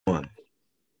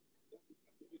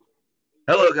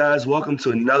Hello, guys. Welcome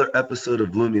to another episode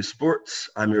of Bloomy Sports.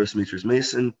 I'm your host, Demetrius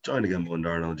Mason, joined again by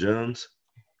Darnell Jones,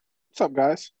 What's up,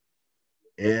 guys?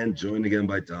 and joined again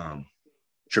by Dom.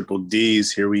 Triple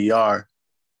D's, here we are.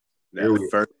 The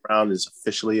first round is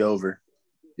officially over.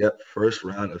 Yep, first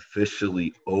round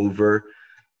officially over.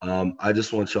 I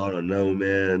just want y'all to know,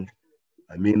 man,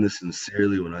 I mean this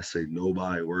sincerely when I say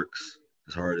nobody works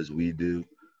as hard as we do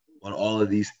on all of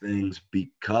these things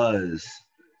because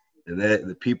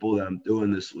the people that I'm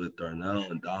doing this with, Darnell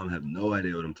and Dom, have no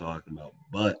idea what I'm talking about.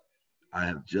 But I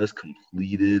have just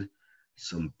completed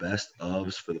some best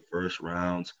ofs for the first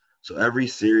rounds. So every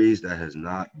series that has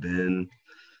not been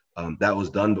that was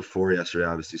done before yesterday,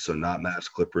 obviously. So not Mavs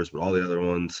Clippers, but all the other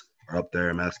ones are up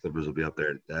there. Mavs Clippers will be up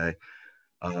there today.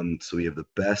 So we have the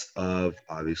best of,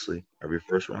 obviously, every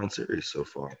first round series so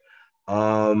far.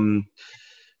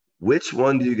 Which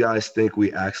one do you guys think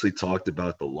we actually talked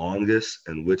about the longest,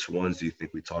 and which ones do you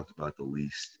think we talked about the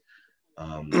least?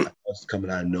 It's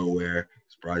coming out of nowhere,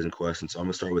 surprising question. So I'm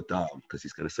gonna start with Dom because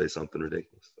he's gonna say something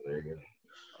ridiculous. So there you go.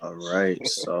 All right,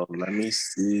 so let me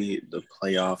see the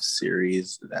playoff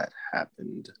series that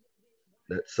happened.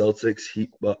 That Celtics,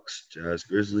 Heat, Bucks, Jazz,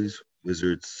 Grizzlies,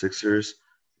 Wizards, Sixers,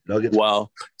 Nuggets.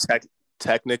 Well,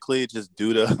 technically, just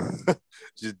due to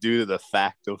the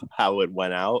fact of how it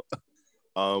went out,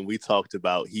 we talked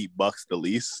about Heat Bucks the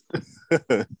least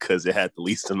because it had the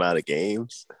least amount of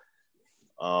games.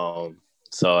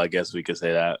 So I guess we could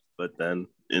say that. But then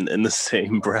in the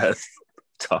same breath,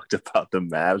 talked about the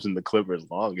Mavs and the Clippers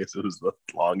longest. It was the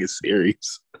longest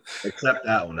series. Except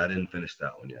that one. I didn't finish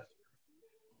that one yet.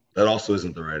 That also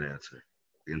isn't the right answer.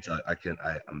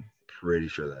 I'm pretty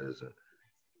sure that isn't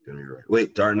gonna be right.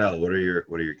 Wait, Darnell, what are your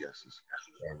guesses?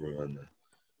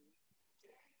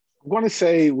 I'm going to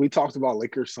say we talked about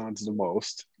Lakers Suns the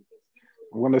most.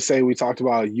 I'm going to say we talked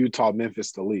about Utah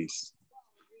Memphis the least.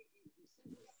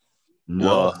 No.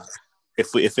 Well,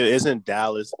 if it isn't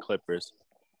Dallas Clippers,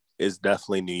 it's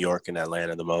definitely New York and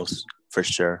Atlanta the most, for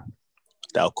sure,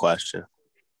 without question.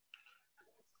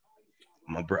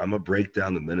 I'm gonna break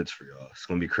down the minutes for y'all. It's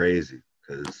gonna be crazy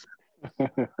because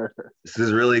this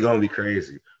is really gonna be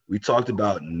crazy. We talked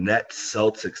about Nets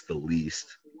Celtics the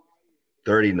least,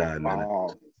 39 minutes.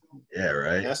 Oh. Yeah,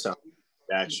 right. That's not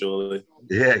actually.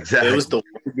 Yeah, exactly. It was the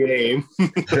one game.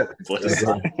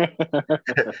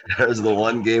 That was the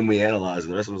one game we analyzed,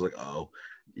 and the rest was like, oh,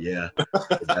 yeah,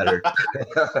 better.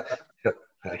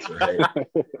 That's right.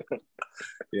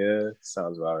 Yeah,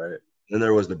 sounds about right. Then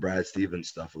there was the Brad Stevens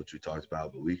stuff, which we talked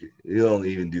about, but we don't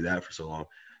even do that for so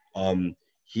long.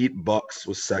 Heat Bucks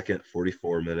was second,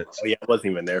 44 minutes. Oh, yeah, I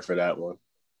wasn't even there for that one.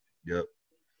 Yep,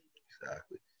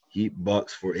 exactly. Heat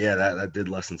Bucks that did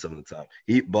lessen some of the time.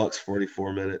 Heat Bucks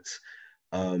 44 minutes.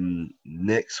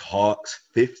 Knicks Hawks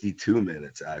 52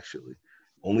 minutes actually.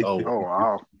 Only. Oh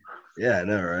wow. Yeah, I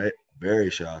know, right? Very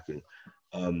shocking.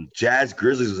 Jazz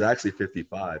Grizzlies was actually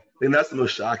 55. I think that's the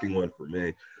most shocking one for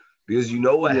me because you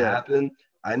know what happened?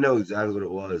 I know exactly what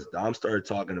it was. Dom started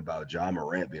talking about Ja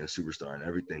Morant being a superstar and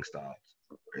everything stopped.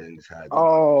 And he just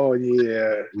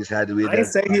had to be. I didn't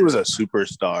say he was a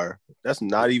superstar. That's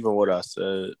not even what I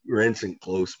said. You were inching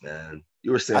close, man.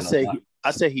 You were saying.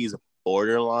 I say he's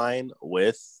borderline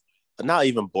with, not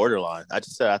even borderline. I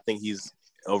just said I think he's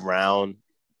around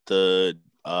the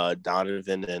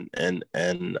Donovan and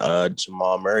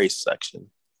Jamal Murray section.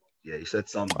 Yeah, you said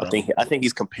something. I think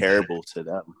he's comparable to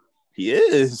them. He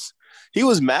is. He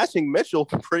was matching Mitchell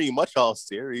pretty much all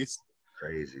series.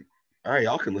 Crazy. All right,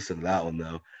 y'all can listen to that one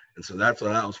though. And so that's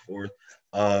why that was fourth.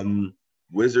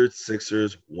 Wizards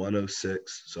Sixers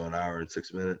 106, so an hour and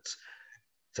 6 minutes.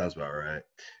 Sounds about right.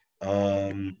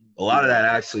 A lot of that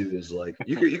actually was like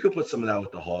you could put some of that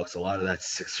with the Hawks. A lot of that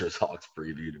Sixers Hawks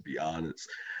preview, to be honest.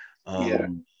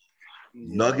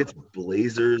 Nuggets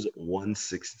Blazers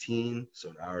 116, so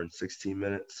an hour and 16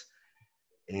 minutes,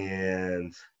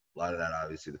 and a lot of that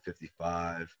obviously the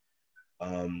 55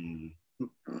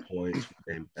 points,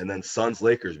 and then Suns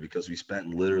Lakers because we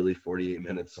spent literally 48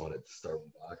 minutes on it to start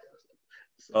the podcast.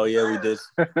 So, oh yeah,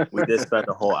 we did spend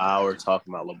a whole hour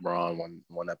talking about LeBron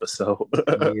one episode.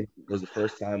 It was the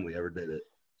first time we ever did it.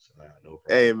 So, no problem.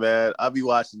 Hey man, I'll be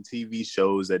watching TV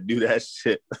shows that do that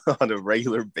shit on a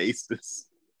regular basis.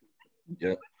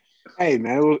 Yeah. Hey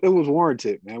man, it was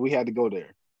warranted, man. We had to go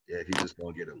there. Yeah, if he's just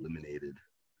gonna get eliminated.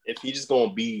 If he's just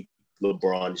gonna be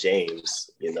LeBron James,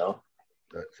 you know.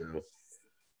 That too.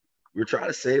 We're trying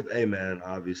to save,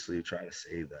 obviously trying to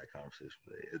save that conversation.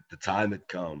 The time had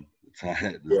come. No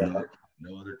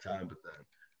other time but then.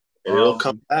 It'll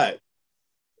come back.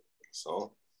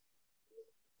 So.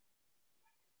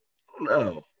 I don't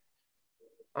know.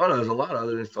 There's a lot of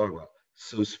other things to talk about.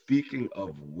 So speaking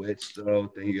of which, though,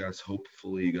 thank you guys.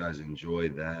 Hopefully, you guys enjoy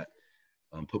that.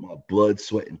 Put my blood,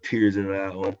 sweat, and tears into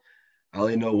that one. I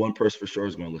only know one person for sure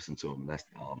is going to listen to him. That's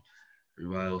Tom.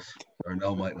 Everybody else,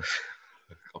 Darnell might listen.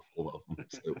 A couple of them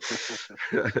too.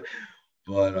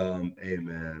 But hey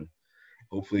man,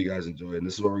 hopefully you guys enjoy it. And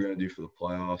this is what we're gonna do for the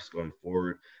playoffs going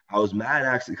forward. I was mad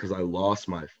actually because I lost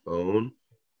my phone.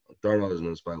 Darnell doesn't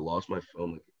know this, but I lost my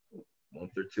phone like a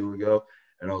month or two ago,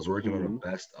 and I was working on a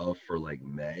best of for like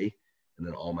May, and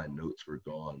then all my notes were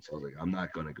gone. So I was like, I'm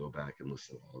not gonna go back and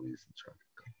listen to all these and try to.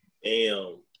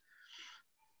 Damn.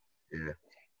 Yeah.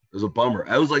 It was a bummer.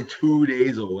 I was like 2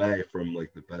 days away from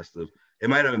like the best of. It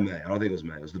might have been May. I don't think it was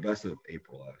May. It was the best of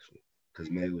April actually, because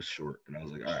May was short, and I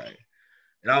was like, all right.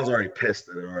 And I was already pissed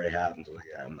that it already happened. So I was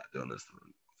like, yeah, I'm not doing this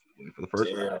for the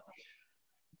first round.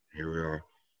 Here we are.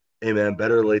 Hey man,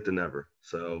 better late than never.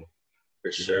 So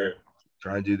for sure.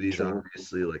 Try and do these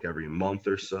obviously like every month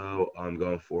or so. I'm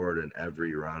going forward in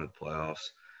every round of the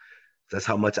playoffs. That's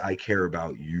how much I care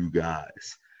about you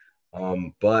guys.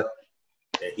 But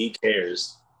and he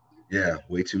cares. Yeah,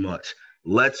 way too much.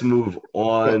 Let's move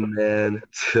on, man,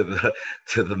 to the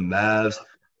Mavs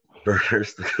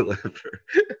versus the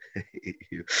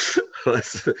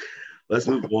Clippers. let's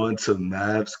move on to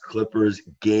Mavs Clippers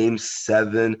Game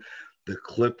 7. The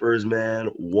Clippers, man,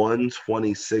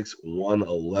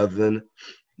 126-111.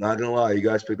 Not gonna lie, you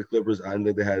guys picked the Clippers. I didn't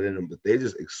think they had it in them, but they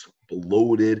just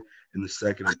exploded in the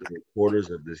second and third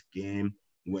quarters of this game.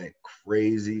 Went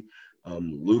crazy.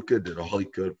 Luka did all he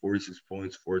could, 46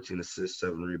 points, 14 assists,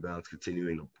 7 rebounds,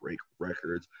 continuing to break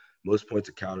records. Most points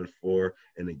accounted for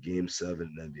in a Game 7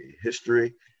 in NBA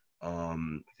history. I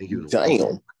think he was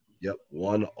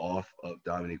one off of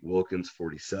Dominique Wilkins,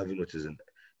 47, which is a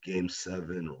Game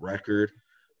 7 record.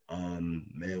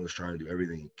 Man was trying to do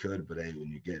everything he could, but hey,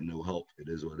 when you get no help, it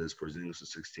is what it is. Porzingis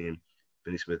was 16,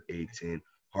 Finney Smith 18.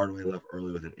 Hardaway left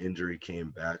early with an injury,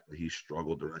 came back, but he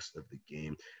struggled the rest of the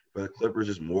game. For the Clippers,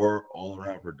 just more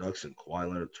all-around production. Kawhi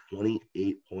Leonard,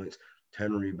 28 points,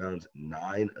 10 rebounds,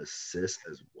 9 assists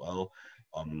as well.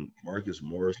 Marcus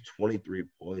Morris, 23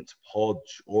 points. Paul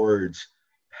George,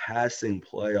 passing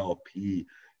playoff P,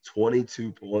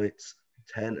 22 points,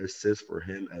 10 assists for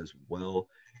him as well.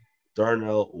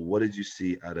 Darnell, what did you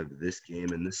see out of this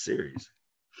game in this series?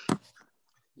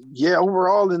 Yeah,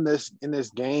 overall in this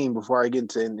game, before I get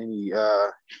into any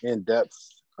in depth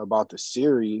about the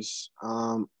series,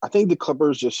 I think the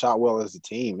Clippers just shot well as a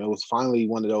team. It was finally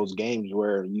one of those games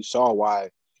where you saw why.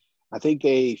 I think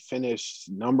they finished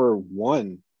number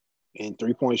 1 in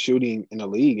 3-point shooting in the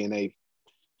league, and they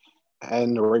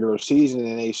in the regular season,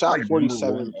 and they shot like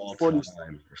 47 40 or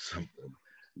something.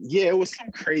 Yeah, it was some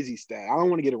crazy stat. I don't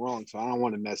want to get it wrong, so I don't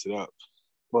want to mess it up.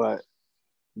 But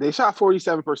they shot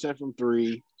 47% from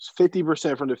 3,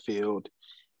 50% from the field,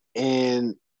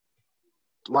 and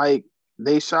like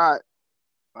they shot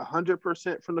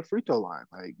 100% from the free throw line.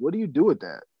 Like, what do you do with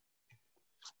that?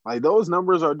 Like, those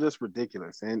numbers are just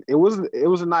ridiculous. And it was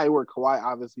a night where Kawhi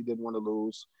obviously didn't want to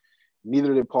lose.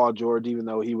 Neither did Paul George, even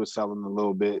though he was selling a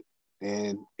little bit.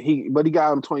 And he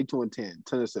got him 22 and 10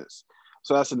 assists.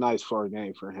 So that's a nice floor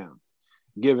game for him,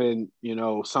 given,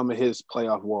 some of his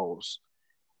playoff woes.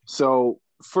 So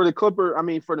for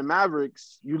the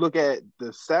Mavericks, you look at the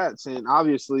stats, and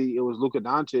obviously it was Luka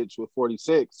Doncic with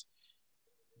 46.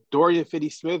 Dorian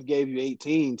Finney-Smith gave you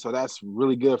 18, so that's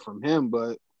really good from him.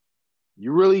 But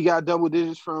you really got double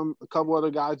digits from a couple other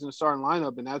guys in the starting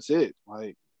lineup, and that's it.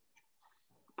 Like,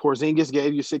 Porzingis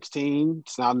gave you 16.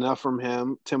 It's not enough from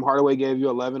him. Tim Hardaway gave you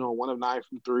 11 on 1 of 9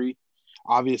 from 3.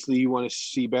 Obviously, you want to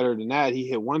see better than that. He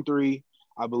hit 1 3,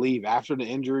 I believe, after the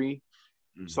injury.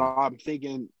 Mm-hmm. So I'm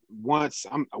thinking once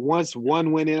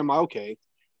one went in, I'm like, okay,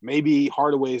 maybe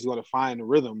Hardaway is going to find the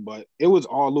rhythm. But it was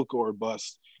all Luka or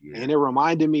bust. Yeah. And it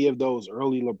reminded me of those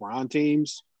early LeBron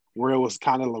teams where it was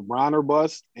kind of LeBron or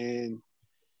bust. And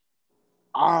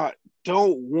I'm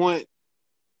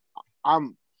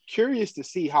curious to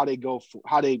see how they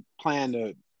plan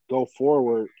to go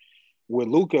forward with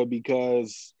Luka,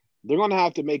 because they're going to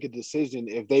have to make a decision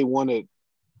if they want to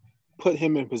put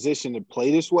him in position to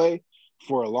play this way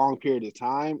for a long period of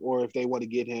time, or if they want to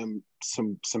get him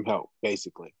some help,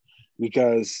 basically,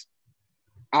 because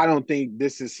I don't think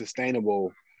this is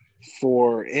sustainable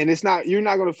and you're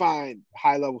not going to find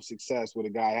high level success with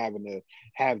a guy having to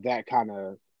have that kind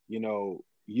of,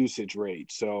 usage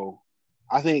rate. So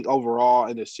I think overall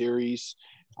in the series,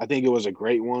 I think it was a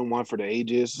great one for the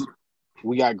ages.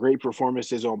 We got great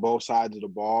performances on both sides of the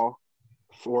ball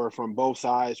from both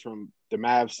sides, from the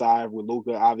Mavs side with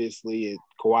Luka, obviously, and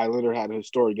Kawhi Leonard had a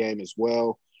historic game as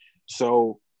well.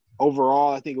 So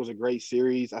overall, I think it was a great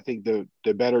series. I think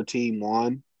the better team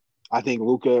won. I think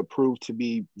Luka proved to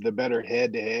be the better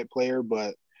head-to-head player,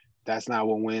 but that's not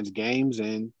what wins games.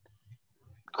 And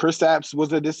Kristaps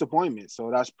was a disappointment,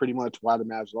 so that's pretty much why the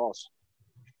Mavs lost.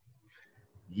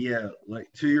 Yeah,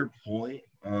 like to your point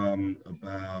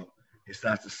about it's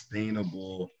not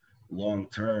sustainable long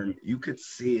term. You could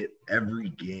see it every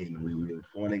game, and we were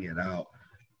pointing it out,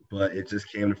 but it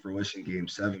just came to fruition Game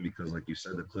 7 because, like you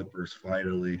said, the Clippers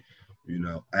finally,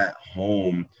 at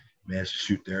home managed to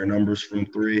shoot their numbers from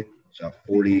three, shot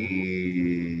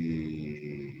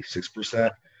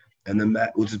 46%, and then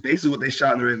which is basically what they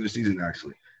shot in the regular season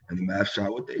actually. And the Mavs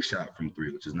shot what they shot from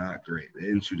three, which is not great. They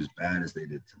didn't shoot as bad as they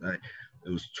did tonight. It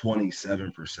was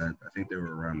 27%. I think they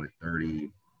were around like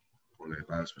 30,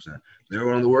 45%. They were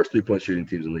one of the worst three-point shooting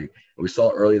teams in the league. And we saw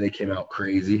early they came out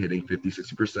crazy, hitting 50,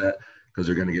 60% because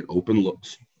they're going to get open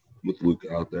looks with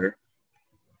Luka out there.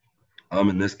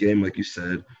 In this game, like you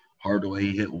said, Hardaway,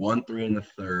 he hit 1-3 in the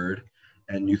third,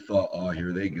 and you thought, oh,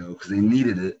 here they go, because they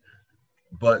needed it.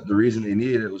 But the reason they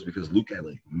needed it was because Luka had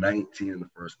like 19 in the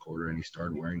first quarter, and he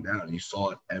started wearing down. And you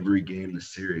saw it every game in the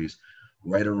series,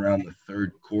 right around the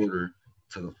third quarter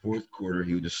to the fourth quarter,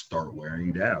 he would just start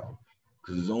wearing down.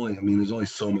 Because there's only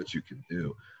so much you can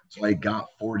do. So I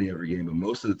got 40 every game, but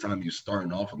most of the time you're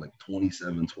starting off with like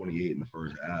 27, 28 in the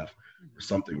first half or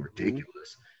something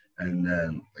ridiculous. And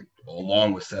then like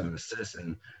along with 7 assists.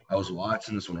 And I was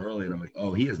watching this one early, and I'm like,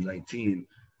 oh, he has 19,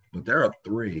 but they're up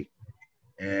 3.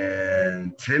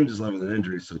 And Tim just left with an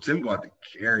injury. So Tim got to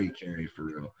carry for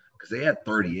real because they had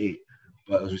 38.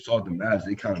 But as we saw with the Mavs,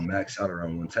 they kind of max out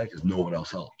around 110 because no one else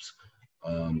helps.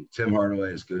 Tim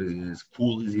Hardaway, as good as he is,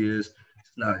 cool as he is,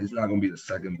 he's not going to be the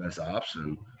second best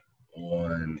option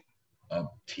on a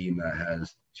team that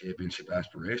has championship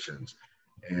aspirations.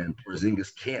 And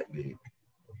Porzingis can't be.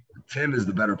 Tim is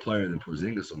the better player than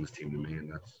Porzingis on this team to me,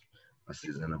 and that's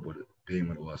end up with it being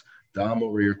what it was. Dom,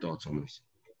 what were your thoughts on this?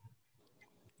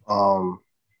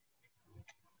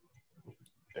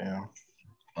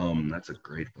 That's a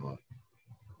great thought.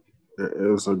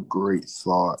 It was a great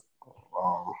thought.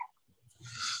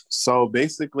 So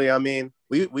basically, I mean,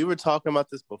 we were talking about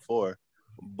this before,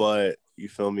 but you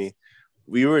feel me?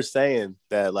 We were saying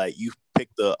that like you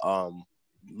picked the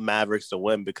Mavericks to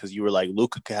win because you were like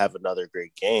Luka could have another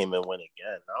great game and win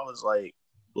again. I was like,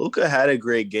 Luka had a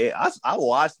great game. I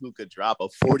watched Luka drop a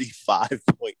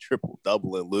 45-point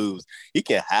triple-double and lose. He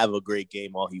can have a great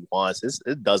game all he wants.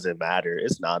 It doesn't matter.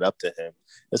 It's not up to him.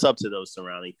 It's up to those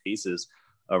surrounding pieces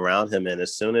around him. And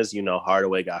as soon as,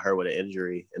 Hardaway got hurt with an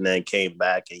injury and then came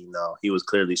back and, he was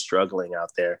clearly struggling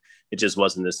out there, it just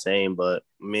wasn't the same. But,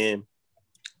 man,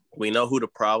 we know who the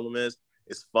problem is.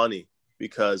 It's funny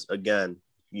because, again,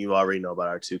 you already know about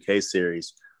our 2K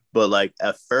series. But, like,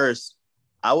 at first,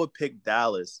 I would pick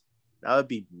Dallas. I would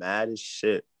be mad as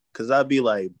shit because I'd be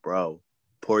like, bro,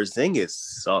 Porzingis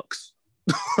sucks.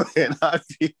 and I'd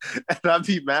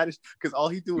be mad because all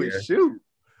he do is shoot.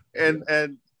 And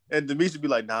Demetri would be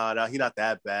like, nah, he not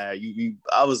that bad.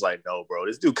 I was like, no, bro,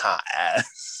 this dude kind of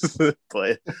ass.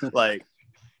 But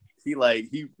he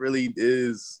really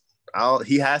is.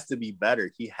 He has to be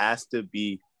better. He has to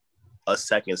be a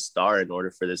second star in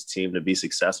order for this team to be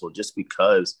successful. Just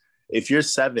because if you're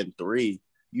 7'3",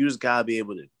 you just gotta be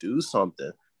able to do something.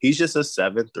 He's just a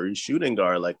 7'3" shooting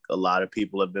guard, like a lot of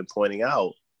people have been pointing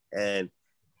out. And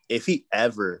if he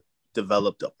ever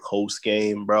developed a post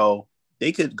game, bro,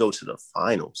 they could go to the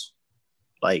finals.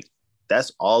 Like,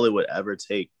 that's all it would ever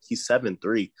take. He's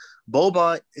 7'3".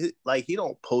 Boban, he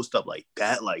don't post up like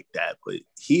that, but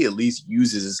he at least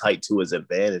uses his height to his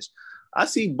advantage.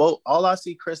 All I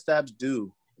see Kristaps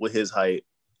do with his height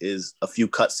is a few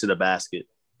cuts to the basket.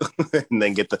 And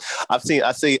then I've seen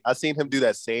him do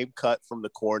that same cut from the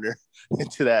corner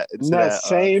into that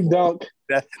same dunk.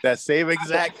 That same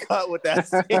exact cut with that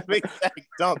same exact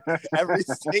dunk every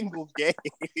single game.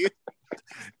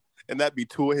 And that'd be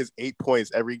 2 of his 8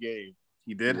 points every game.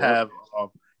 He did have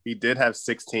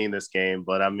 16 this game,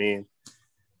 but I mean,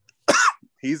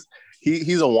 he's a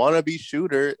wannabe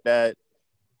shooter that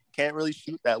can't really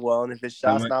shoot that well, and if his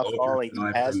shot's not falling, he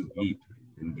has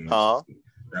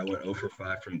That went 0 for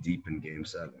 5 from deep in Game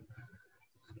 7.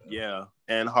 Yeah,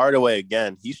 and Hardaway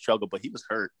again, he struggled, but he was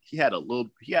hurt. He had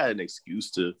an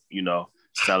excuse to,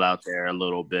 sell out there a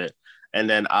little bit. And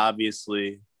then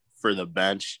obviously for the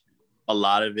bench, a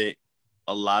lot of the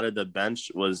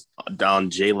bench was down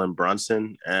Jalen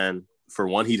Brunson. And for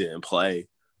one, he didn't play.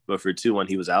 But for two, when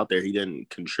he was out there, he didn't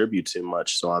contribute too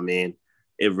much. So, I mean,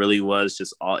 it really was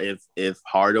just all if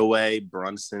Hardaway,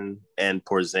 Brunson, and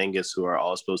Porzingis, who are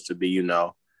all supposed to be,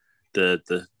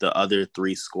 the other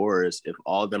 3 scorers, if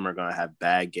all of them are going to have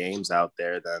bad games out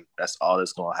there, then that's all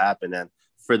that's going to happen. And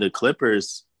for the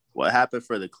Clippers, what happened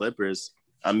for the Clippers?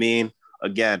 I mean,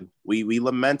 again, we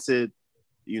lamented,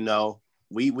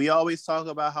 we always talk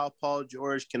about how Paul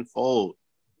George can fold,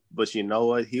 but you know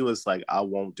what? He was like, I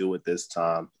won't do it this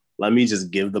time. Let me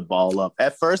just give the ball up.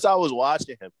 At first, I was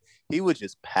watching him. He would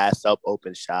just pass up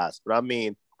open shots. But I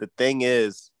mean, the thing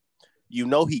is,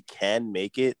 he can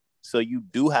make it, so you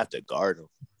do have to guard him.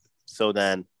 So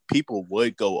then people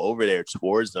would go over there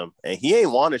towards him, and he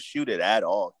ain't want to shoot it at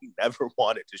all. He never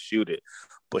wanted to shoot it,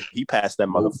 but he passed that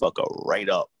motherfucker right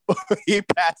up. He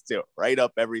passed it right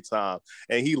up every time,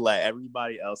 and he let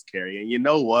everybody else carry. And you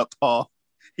know what, Paul?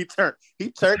 He turned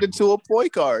into a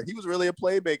point guard. He was really a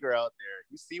playmaker out there.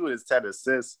 You see with his 10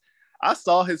 assists. I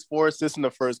saw his 4 assists in the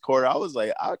first quarter. I was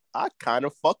like, I kind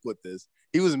of fuck with this.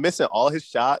 He was missing all his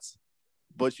shots,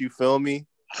 but you feel me?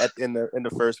 In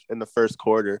the first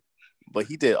quarter. But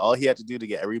he did all he had to do to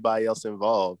get everybody else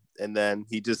involved. And then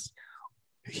he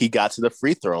got to the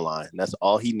free throw line. That's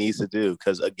all he needs to do.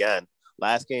 Because, again,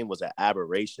 last game was an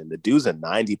aberration. The dude's a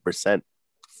 90%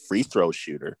 free throw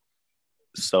shooter.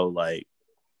 So, like,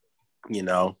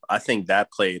 I think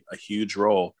that played a huge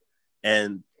role.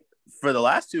 And for the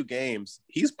last 2 games,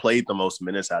 he's played the most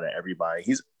minutes out of everybody.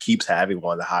 He keeps having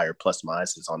one of the higher plus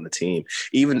minuses on the team.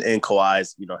 Even in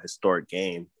Kawhi's, historic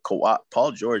game,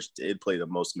 Paul George did play the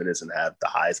most minutes and have the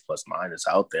highest plus minus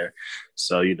out there.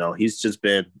 So, he's just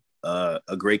been a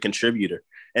great contributor.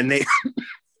 And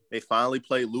they finally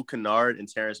played Luke Kennard and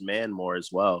Terrence Mann more as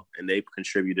well. And they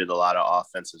contributed a lot of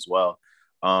offense as well.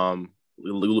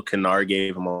 Luke Kennard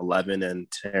gave him 11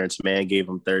 and Terrence Mann gave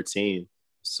him 13.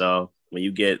 So when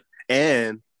you get –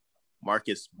 and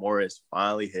Marcus Morris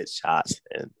finally hit shots,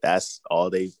 and that's all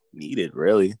they needed,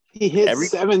 really. He hit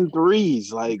 7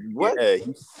 threes. Like, what? Yeah,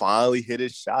 he finally hit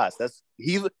his shots.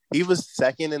 He was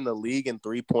second in the league in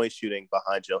 3-point shooting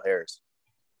behind Joe Harris.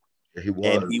 Yeah, he was.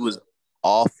 And he was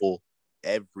awful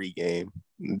every game.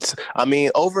 I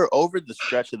mean, over the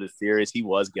stretch of the series, he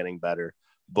was getting better.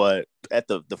 But at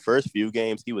the first few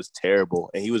games, he was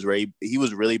terrible, and he was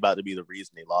really about to be the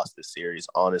reason they lost this series,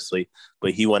 honestly.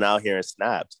 But he went out here and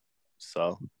snapped.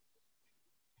 So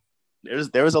there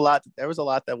was a lot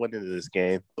that went into this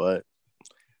game. But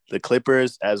the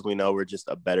Clippers, as we know, were just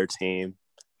a better team.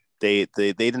 They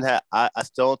didn't have. I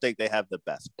still don't think they have the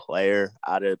best player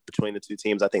between the two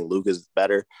teams. I think Luka is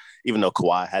better, even though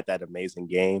Kawhi had that amazing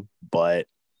game. But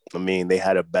I mean, they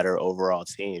had a better overall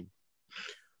team.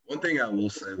 One thing I will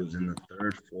say was in the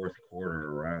third, fourth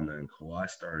quarter around then, Kawhi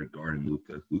started guarding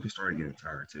Luka. Luka started getting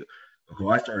tired too. But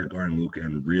Kawhi started guarding Luka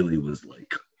and really was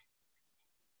like,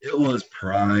 it was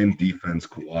prime defense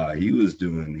Kawhi. He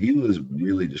was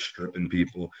really just stripping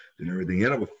people and everything. He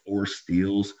had over 4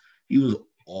 steals. He was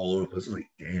all over the place. I was like,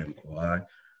 damn, Kawhi.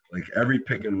 Like every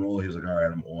pick and roll, he was like, all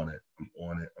right, I'm on it.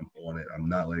 I'm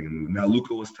not letting him move. Now,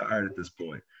 Luka was tired at this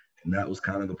point, and that was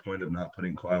kind of the point of not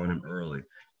putting Kawhi on him early.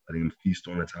 Letting him feast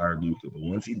on a tired Luka. But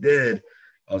once he did,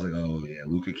 I was like, oh, yeah,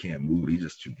 Luka can't move. He's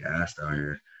just too gassed out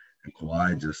here. And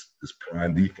Kawhi just this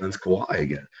prime defense Kawhi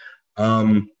again.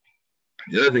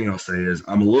 The other thing I'll say is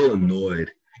I'm a little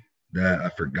annoyed that I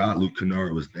forgot Luke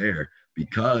Kennard was there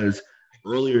because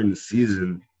earlier in the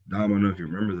season, Dom, I don't know if you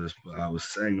remember this, but I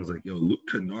was like, yo, Luke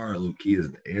Kennard, low-key,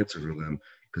 is the answer for them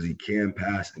because he can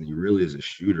pass and he really is a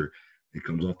shooter. He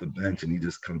comes off the bench and he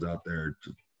just comes out there,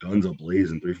 just guns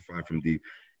a-blazing, 3 for 5 from deep.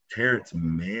 Terrence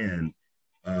Mann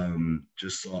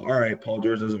just saw, all right, Paul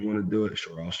George doesn't want to do it.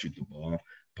 Sure, I'll shoot the ball.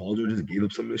 Paul George just gave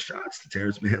up some of his shots to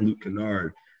Terrence Mann, Luke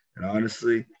Kennard. And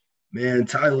honestly, man,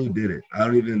 Ty Lue did it. I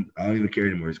don't even care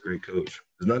anymore. He's a great coach.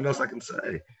 There's nothing else I can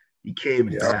say. He came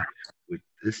back with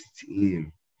this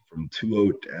team from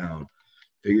 2-0 down,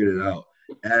 figured it out.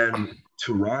 And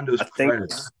to Rondo's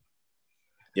credit.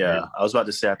 Yeah, I was about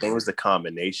to say, I think it was the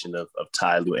combination of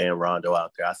Ty Lue and Rondo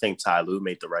out there. I think Ty Lue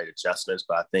made the right adjustments,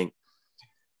 but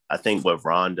I think with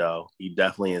Rondo, he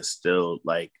definitely instilled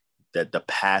like that the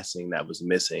passing that was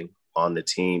missing on the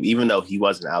team, even though he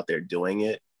wasn't out there doing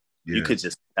it. Yeah. You could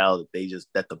just tell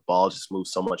that the ball just moved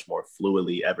so much more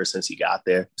fluidly ever since he got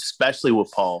there, especially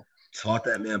with Paul. Taught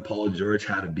that man Paul George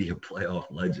how to be a playoff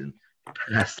legend.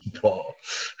 Pass the ball.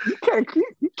 You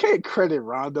can't credit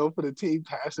Rondo for the team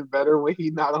passing better when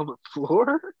he's not on the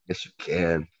floor. Yes, you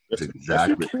can. It's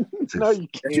exactly. No, you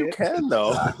can't. You can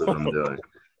though. Exactly what I'm doing.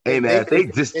 Hey man, if they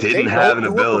just didn't have an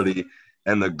ability,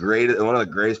 and one of the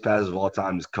greatest passes of all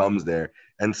time just comes there,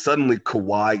 and suddenly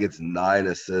Kawhi gets 9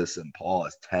 assists and Paul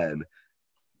has 10,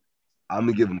 I'm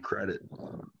gonna give him credit.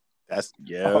 That's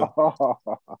yeah.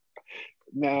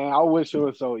 Man, I wish it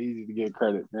was so easy to get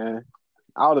credit, man.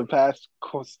 I would have passed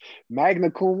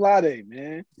magna cum laude,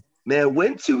 man. Man,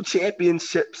 win 2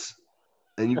 championships,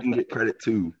 and you can get credit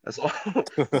too. That's all.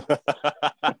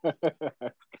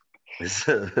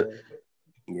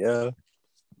 Yeah.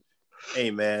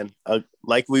 Hey man,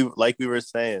 like we were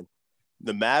saying,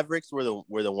 the Mavericks were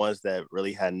the ones that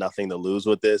really had nothing to lose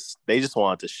with this. They just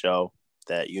wanted to show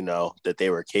that that they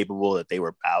were capable, that they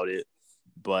were about it.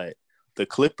 But the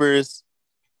Clippers,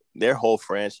 their whole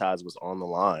franchise was on the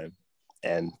line,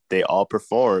 and they all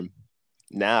performed.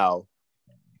 Now,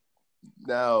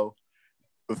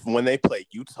 when they play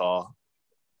Utah,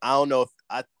 I don't know if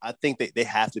I think they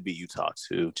have to be Utah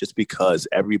too, just because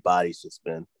everybody's just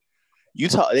been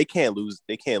Utah. They can't lose.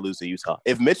 They can't lose to Utah.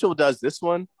 If Mitchell does this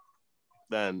one,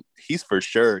 then he's for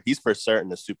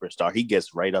certain a superstar. He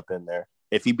gets right up in there.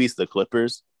 If he beats the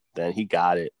Clippers, then he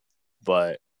got it.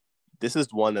 But this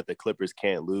is one that the Clippers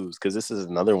can't lose because this is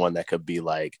another one that could be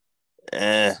like,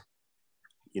 you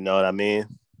know what I mean?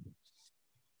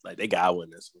 Like they gotta win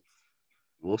this one.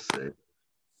 We'll see.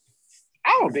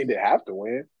 I don't think they have to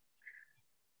win.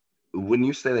 When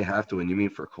you say they have to win, you mean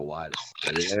for Kawhi to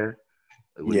stay there?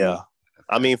 Yeah,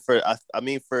 I mean for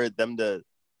them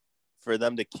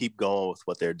to keep going with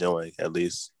what they're doing at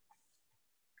least.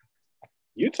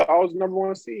 Utah is number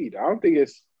 1 seed. I don't think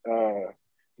it's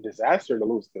disaster to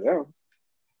lose to them.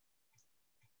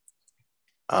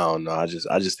 I don't know. I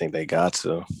just think they got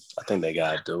to. I think they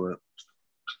got to do it.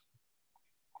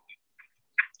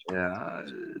 Yeah,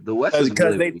 the West is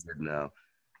really weird now.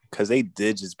 Because they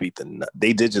did just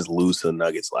lose to the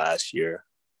Nuggets last year,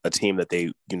 a team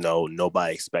that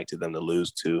nobody expected them to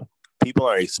lose to. People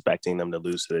aren't expecting them to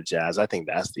lose to the Jazz. I think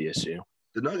that's the issue.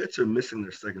 The Nuggets are missing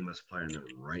their second best player and they're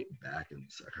right back in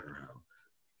the second round.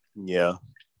 Yeah.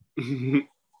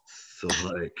 So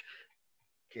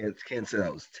can't say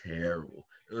that was terrible.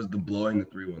 It was the blowing the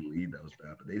 3-1 lead that was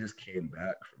bad, but they just came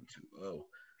back from 2-0.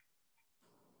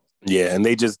 Yeah, and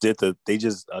they just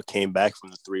came back from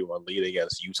the 3-1 lead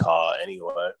against Utah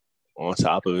anyway, on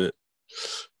top of it.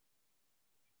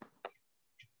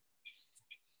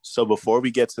 So before we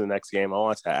get to the next game, I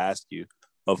want to ask you,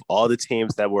 of all the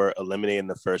teams that were eliminated in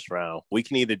the first round, we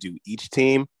can either do each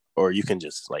team or you can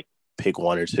just like pick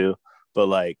one or two. But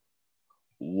like,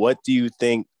 what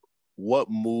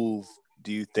move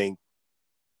do you think,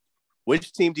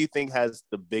 which team do you think has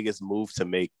the biggest move to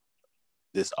make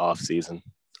this offseason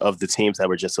of the teams that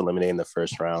were just eliminated in the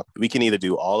first round? We can either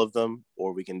do all of them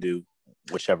or we can do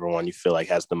whichever one you feel like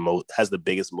has the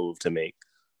biggest move to make.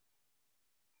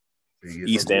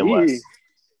 East and West.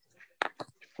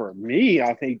 For me,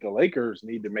 I think the Lakers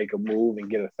need to make a move and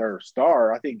get a third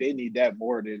star. I think they need that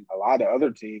more than a lot of other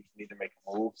teams need to make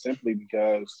a move, simply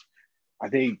because I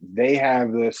think they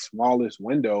have the smallest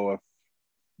window of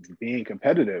being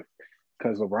competitive,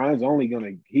 because LeBron's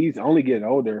he's only getting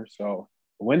older. So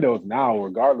the window is now,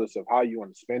 regardless of how you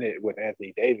want to spin it with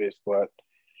Anthony Davis. But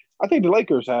I think the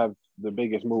Lakers have the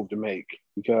biggest move to make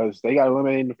because they got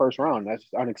eliminated in the first round. That's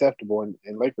unacceptable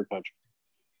in Laker country.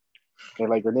 In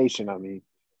Laker Nation, I mean.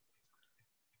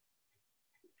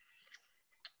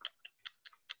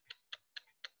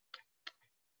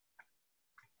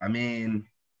 I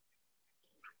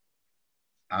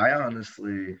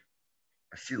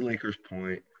see the Lakers'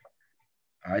 point.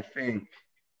 I think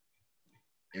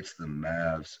it's the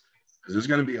Mavs because there's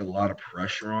going to be a lot of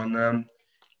pressure on them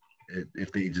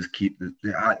if they just keep the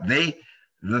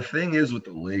thing is with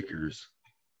the Lakers,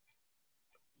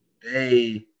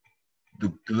 the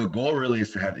goal really is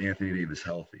to have Anthony Davis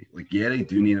healthy. Like, yeah, they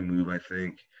do need a move, I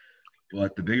think,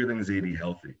 but the bigger thing is AD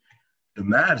healthy. The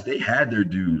Mavs, they had their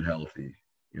dude healthy,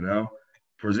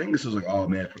 Porzingis was like, oh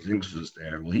man, Porzingis was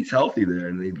there. Well, he's healthy there,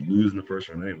 and they lose in the first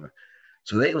round anyway.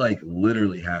 So they like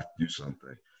literally have to do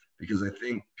something, because I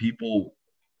think people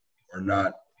are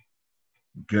not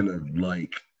gonna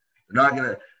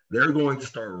they're going to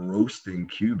start roasting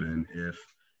Cuban if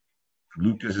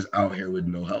Lucas is out here with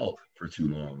no health for too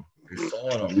long.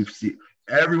 We've seen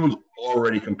everyone's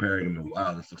already comparing him to,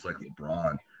 wow, this looks like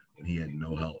LeBron when he had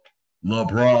no help.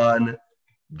 LeBron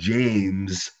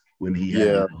James when he had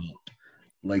no help.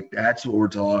 Like, that's what we're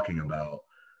talking about.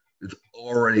 It's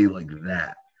already like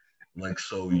that. Like,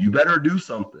 so you better do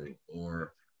something,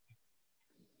 or,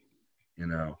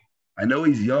 I know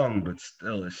he's young, but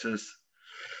still, it's just,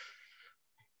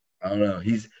 I don't know.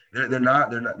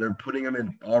 They're putting him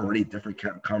in already different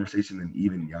conversation than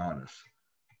even Giannis.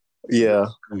 Yeah.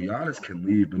 So Giannis can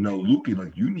leave, but no, Luka,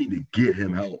 like, you need to get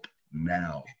him help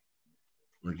now.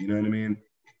 Like, you know what I mean?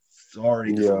 It's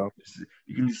already, you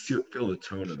can just feel the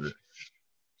tone of it.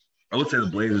 I would say the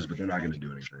Blazers, but they're not going to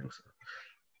do anything.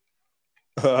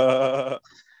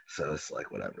 So it's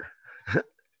like, whatever.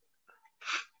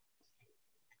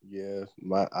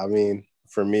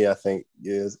 For me, I think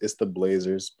it's the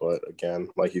Blazers. But again,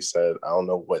 like you said, I don't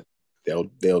know what they'll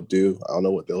do. I don't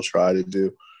know what they'll try to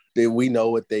do. we know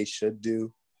what they should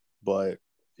do, but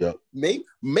Yep.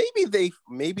 maybe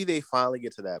they finally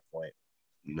get to that point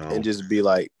No. and just be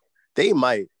like, they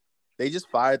just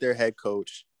fired their head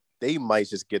coach. They might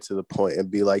just get to the point and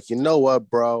be like, you know what,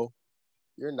 bro,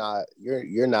 you're not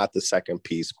the second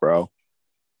piece, bro.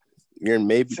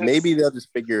 Maybe they'll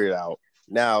just figure it out.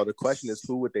 Now the question is,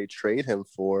 who would they trade him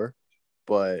for?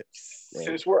 But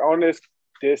since we're on this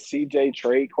CJ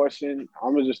trade question,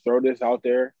 I'm gonna just throw this out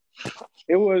there.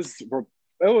 It was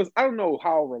I don't know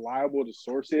how reliable the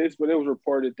source is, but it was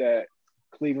reported that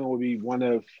Cleveland would be one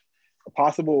of a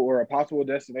possible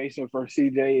destination for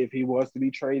CJ if he was to be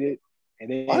traded,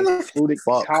 and they included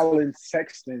Colin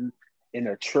Sexton in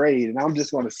a trade. And I'm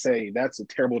just going to say that's a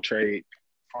terrible trade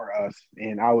for us.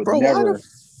 And I would never.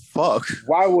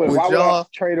 Why would I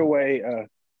trade away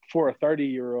for a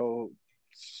 30-year-old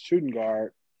shooting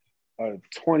guard, a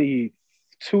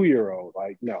 22-year-old?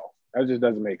 Like, no, that just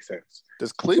doesn't make sense.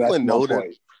 Does Cleveland know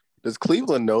that? Does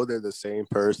Cleveland know they're the same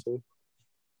person?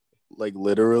 Like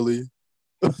literally,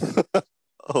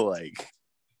 like,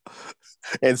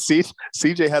 and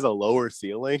CJ has a lower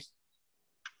ceiling.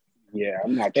 Yeah,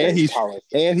 I'm not. And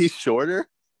he's shorter.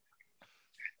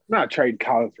 I'm not trading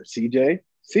Colin for CJ.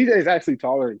 CJ is actually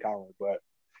taller than Colin, but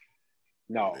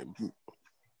no.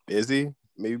 Is he?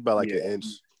 Maybe by like an inch.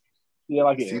 Yeah,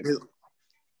 like an inch.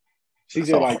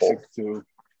 CJ like 6'2".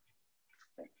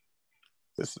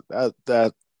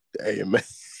 That. Hey man,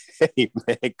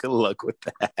 good luck with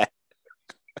that.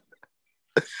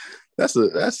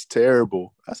 That's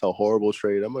terrible. That's a horrible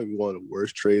trade. That might be one of the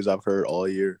worst trades I've heard all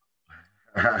year.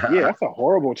 Yeah, that's a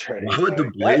horrible trade. Why would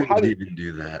the Blazers even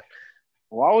do that?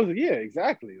 Why was it? Yeah,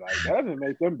 exactly. Like that doesn't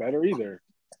make them better either.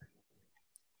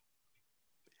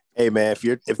 Hey man,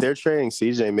 if they're trading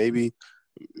CJ,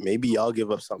 maybe y'all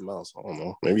give up something else. I don't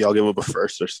know. Maybe y'all give up a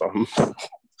first or something.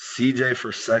 CJ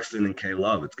for Sexton and K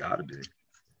Love. It's got to be.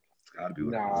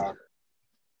 Nah.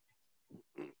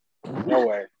 No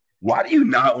way. Why do you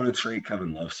not want to trade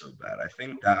Kevin Love so bad? I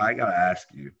think that I gotta ask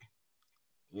you.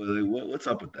 What's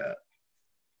up with that?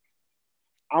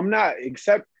 I'm not.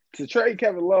 Except to trade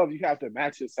Kevin Love, you have to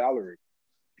match his salary,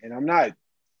 and I'm not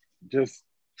just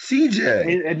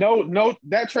CJ. And no,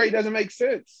 that trade doesn't make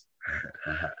sense.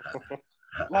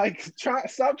 Like,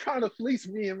 stop trying to fleece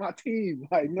me and my team.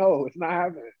 Like, no, it's not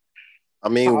happening. I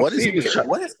mean,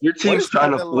 your team's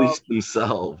trying to fleece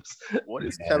themselves? What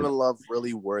is Kevin Love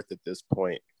really worth at this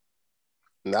point?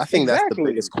 And I think that's the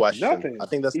biggest question. Nothing. I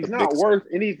think he's not worth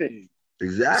anything.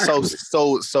 Exactly.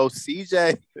 So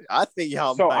CJ, I think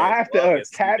y'all. So I have to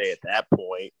attach CJ at that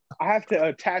point. I have to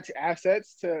attach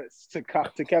assets to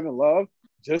Kevin Love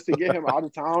just to get him out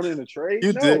of town in a trade.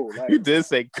 You did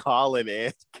say Colin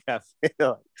and Kevin.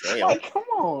 Damn. Like, come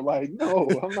on, like no,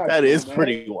 I'm not. That is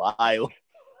pretty wild.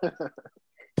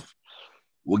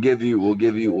 We'll give you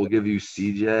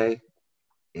CJ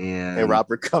and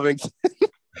Robert Covington.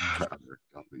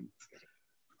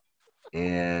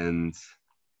 And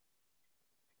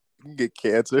you can get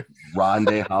cancer.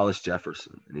 Rondé Hollis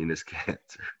Jefferson and Enes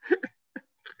Cancer.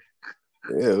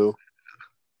 Ew.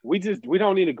 We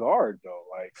don't need a guard though.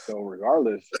 Like, so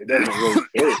regardless, it doesn't really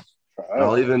fit for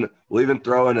us. We'll even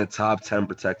throw in a top 10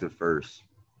 protected first.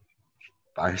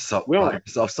 Buy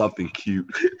yourself something cute.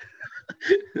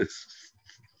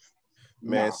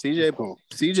 Man,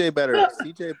 CJ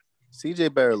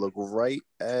better look right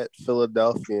at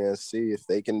Philadelphia and see if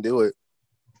they can do it.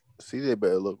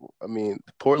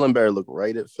 Portland better look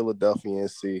right at Philadelphia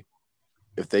and see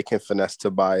if they can finesse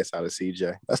Tobias out of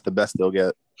CJ. That's the best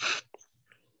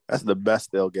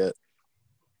they'll get.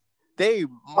 They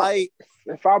might.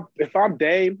 If I'm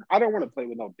Dame, I don't want to play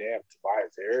with no damn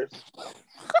Tobias Harris.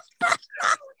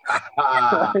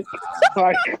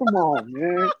 like, come on,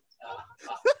 man.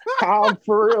 I'm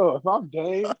for real. If I'm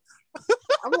Dame,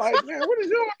 I'm like, man, what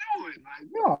is y'all doing? Like,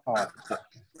 no.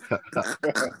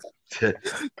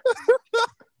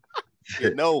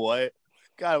 You know what?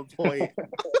 Got a point.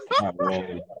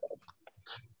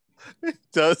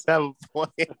 Does have a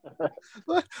point.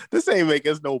 This ain't make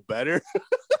us no better.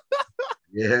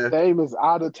 Yeah. Dame is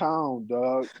out of town,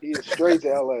 dog. He is straight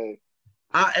to LA.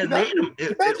 It made him.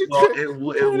 It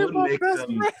would make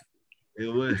them. Friend. It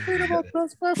would. Trade my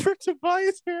best friend for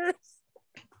Tobias Harris.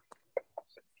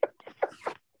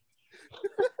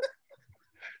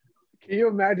 Can you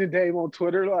imagine Dame on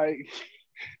Twitter? Like,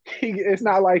 it's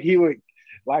not like he would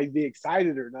like be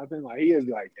excited or nothing. Like, he would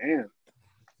be like, "Damn."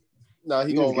 No,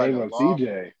 he gonna write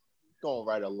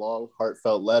a long,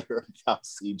 heartfelt letter about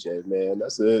CJ. Man,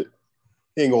 that's it.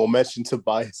 He ain't gonna mention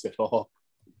Tobias at all.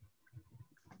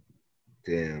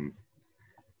 Damn,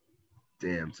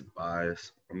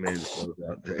 Tobias. I made it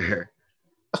out there.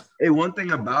 Hey, one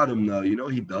thing about him though, you know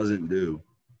he doesn't do.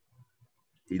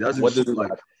 He doesn't What does shoot he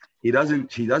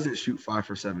like he doesn't shoot 5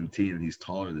 for 17, and he's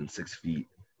taller than 6 feet.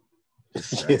 Just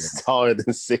saying. He's taller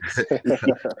than 6 feet.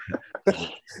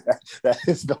 That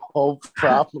is the whole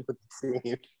problem with the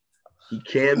team. He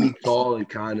can be tall and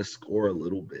kind of score a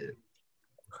little bit.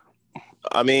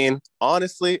 I mean,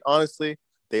 honestly,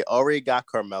 they already got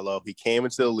Carmelo. He came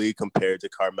into the league compared to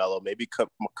Carmelo. Maybe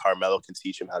Carmelo can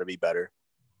teach him how to be better.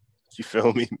 You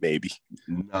feel me? Maybe.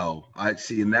 No, I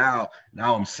see now.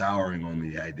 Now I'm souring on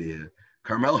the idea.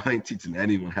 Carmelo ain't teaching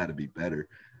anyone how to be better.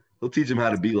 He'll teach him how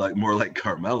to be like more like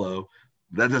Carmelo.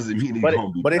 That doesn't mean he's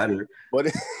gonna be better.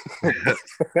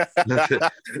 That's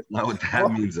not what that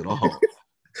means at all.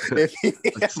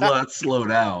 Let's slow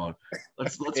down.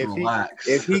 Let's relax.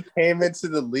 If he came into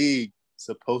the league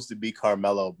supposed to be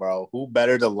Carmelo, bro, who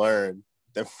better to learn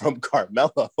than from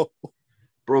Carmelo?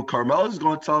 Bro, Carmelo's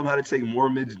going to tell him how to take more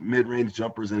mid-range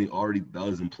jumpers than he already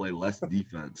does and play less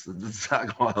defense. It's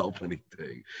not going to help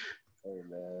anything. Hey,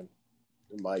 man.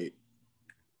 It might.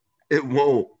 It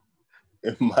won't.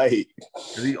 It might.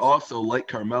 Because he also, like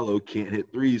Carmelo, can't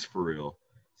hit threes for real.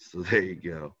 So there you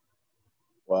go.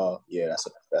 Well, yeah,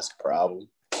 that's a problem.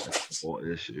 That's the whole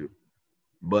issue.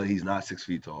 But he's not 6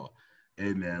 feet tall.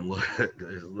 Hey, man, look,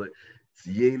 it's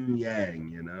yin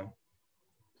yang, you know?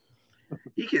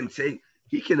 He can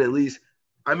at least,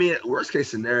 I mean, worst case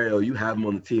scenario, you have him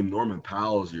on the team. Norman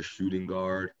Powell's your shooting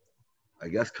guard. I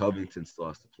guess Covington still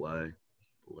has to play,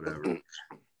 but whatever.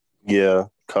 Yeah,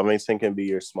 Covington can be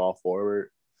your small forward.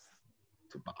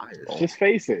 Tobias. Just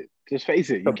face it. You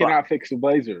cannot fix the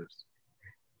Blazers.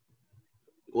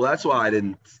 Well, that's why I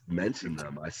didn't mention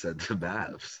them. I said the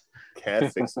Mavs.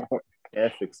 Can't fix the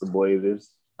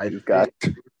Blazers. You've got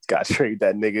to trade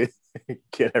that nigga.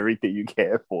 Get everything you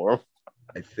can for him.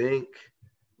 I think,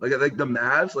 like the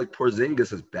Mavs, like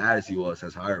Porzingis, as bad as he was,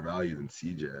 has higher value than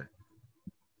CJ,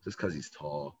 just because he's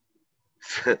tall.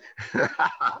 I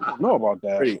don't know about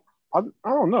that. I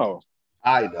don't know.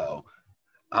 I know.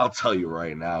 I'll tell you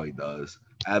right now, he does.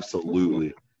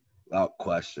 Absolutely, without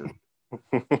question.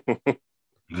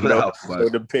 No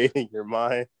debate in your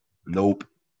mind. Nope,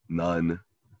 none.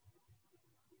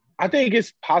 I think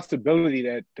it's possibility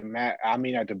that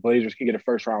the Blazers can get a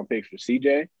first round pick for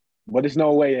CJ. But there's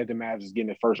no way that the Mavs is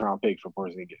getting a first-round pick for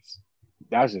Porzingis.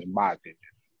 That's just my opinion.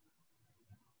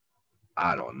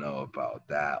 I don't know about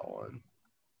that one.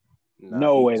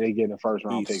 No way they getting a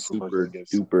first-round pick for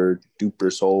Porzingis.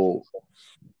 Duper soul.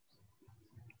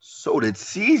 So did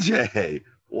CJ.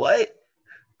 What?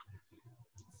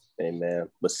 Hey, man.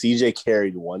 But CJ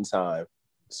carried one time,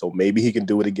 so maybe he can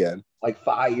do it again. Like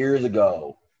 5 years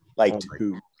ago. Like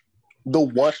two. The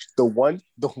one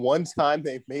time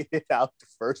they made it out the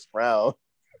first round,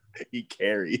 he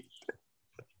carried.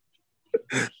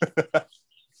 I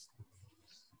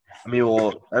mean,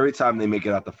 well, every time they make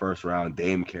it out the first round,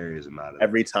 Dame carries them out of it.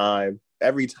 Every time.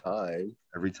 Every two times.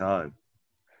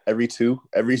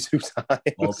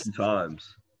 All 2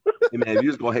 times. Hey, man, if you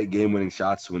just go hit game-winning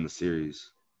shots to win the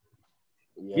series.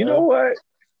 Yeah. You know what?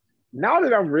 Now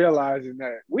that I'm realizing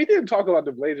that we didn't talk about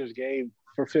the Blazers game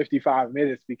for 55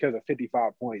 minutes because of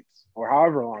 55 points or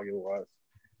however long it was.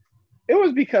 It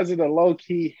was because of the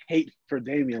low-key hate for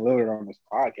Damian Lillard on this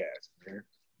podcast, man.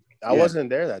 I wasn't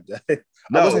there that day.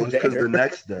 No, it was because the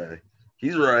next day.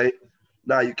 He's right.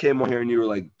 Nah, you came on here and you were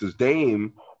like, does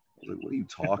Dame? I was like, what are you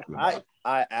talking about?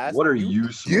 I asked. What are you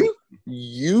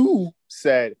You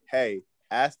said, hey,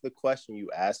 ask the question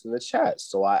you asked in the chat.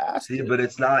 So I asked it. But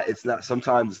it's not,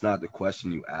 sometimes it's not the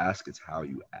question you ask, it's how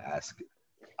you ask it.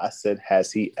 I said,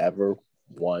 has he ever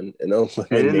won an elimination?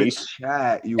 And in the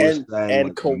chat, you were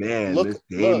saying, man, this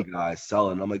Dame guy's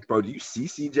selling. I'm like, bro, do you see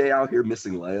CJ out here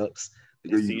missing layups?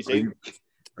 Are you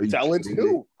selling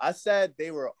too? I said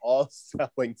they were all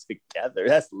selling together.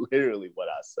 That's literally what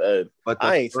I said. But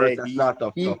I ain't saying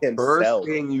the first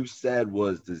thing you said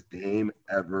was, does Dame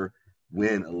ever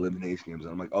win elimination games?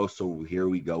 And I'm like, oh, so here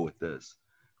we go with this.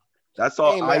 That's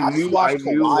all. Hey, man, I knew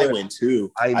Kawhi win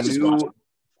too. I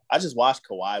just watched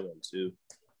Kawhi win too.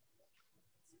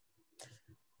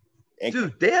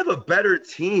 Dude, they have a better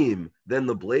team than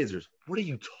the Blazers. What are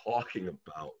you talking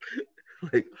about?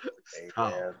 Like,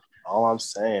 stop. Man, all I'm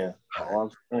saying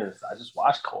is I just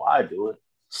watched Kawhi do it.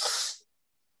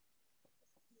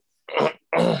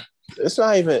 It's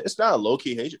not a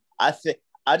low-key hatred. I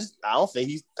don't think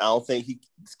he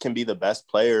can be the best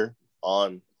player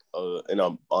on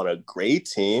a great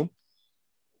team.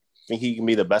 I think he can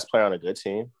be the best player on a good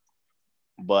team.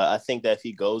 But I think that if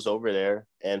he goes over there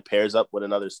and pairs up with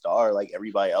another star like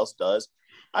everybody else does,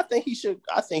 I think he should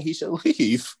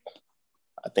leave.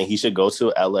 I think he should go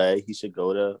to LA. He should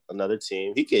go to another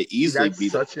team. He could easily That's be.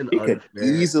 such an He could unfair.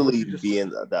 easily be in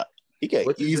the. He could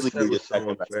What you easily just said be the was so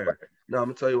second best unfair. player. No, I'm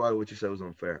gonna tell you why what you said was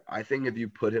unfair. I think if you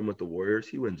put him with the Warriors,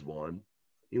 he wins one.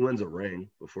 He wins a ring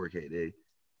before KD.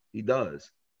 He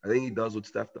does. I think he does what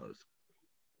Steph does.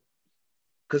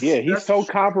 Yeah, he's so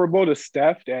comparable to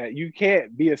Steph that you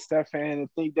can't be a Steph fan and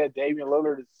think that Damian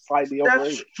Lillard is slightly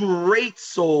overrated. Straight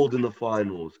sold in the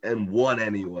finals and won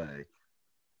anyway.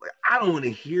 Like, I don't want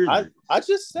to hear this. I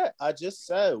just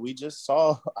said we just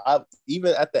saw.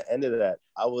 Even at the end of that,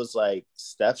 I was like,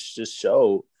 Steph just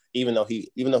showed. Even though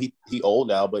he old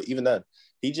now, but even then,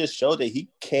 he just showed that he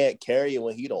can't carry it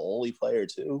when he the only player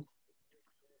too.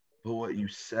 But what you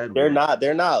said, they're not.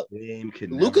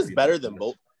 Luka's better than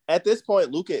both. At this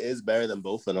point, Luka is better than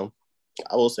both of them.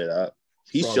 I will say that.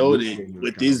 He showed it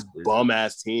with these bum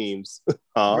ass teams.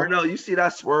 No, you see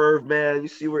that swerve, man. You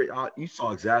see where you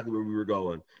saw exactly where we were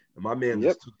going, and my man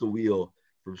just took the wheel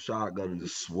from shotgun and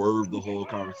just swerved the whole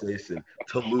conversation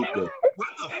to Luka. What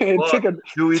the fuck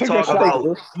do we talk about?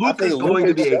 Luka's going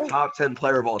to be a top 10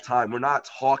 player of all time. We're not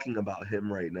talking about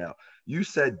him right now. You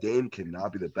said Dame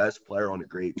cannot be the best player on a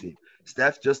great team.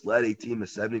 Steph just led a team to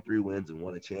 73 wins and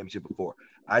won a championship before.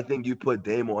 I think you put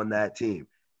Dame on that team,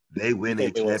 they win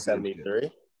a championship.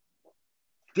 73?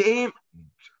 Dame,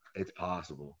 it's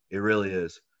possible. It really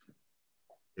is.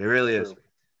 It really is.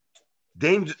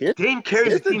 Dame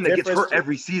carries a team that gets hurt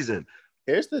every season.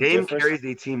 Dame carries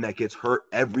a team that gets hurt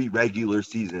every regular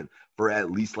season for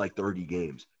at least like 30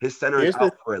 games. His center is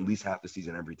out for at least half the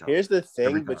season every time. Here's the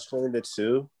thing between the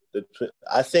two.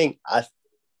 I think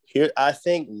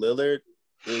Lillard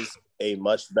is a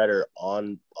much better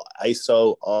on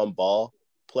ball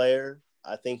player.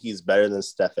 I think he's better than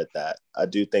Steph at that. I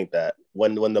do think that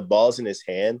when the ball's in his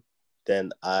hand,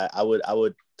 then I would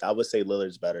say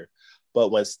Lillard's better.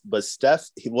 But Steph,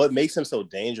 what makes him so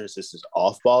dangerous is his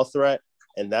off ball threat,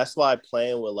 and that's why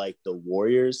playing with like the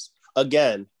Warriors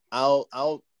again. I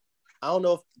don't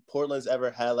know if Portland's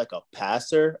ever had like a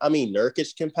passer. I mean,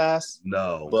 Nurkic can pass.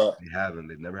 No, but they haven't.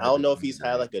 They've never. I don't know if he's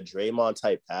had like a Draymond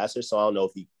type passer, so I don't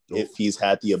know if he's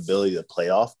had the ability to play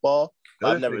off ball.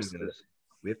 I've never seen it.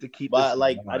 We have to keep. But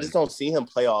like, I just don't see him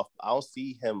play off. I don't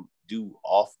see him do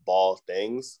off ball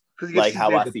things like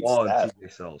how I see Steph.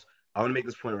 I want to make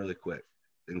this point really quick.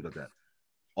 Think about that.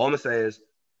 All I'm gonna say is,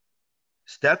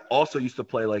 Steph also used to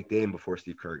play like Dame before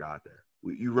Steve Kerr got there.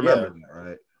 You remember that,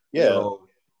 right? Yeah. So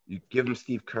you give him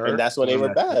Steve Kerr, and that's when they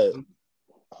were bad. System.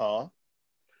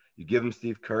 You give him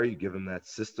Steve Kerr, you give him that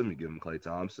system, you give him Klay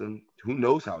Thompson. Who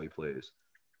knows how he plays?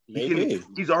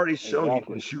 He's already shown he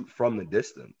can shoot from the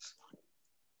distance.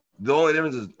 The only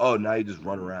difference is, now you just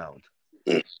run around.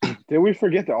 Did we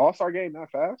forget the All-Star game that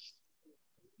fast?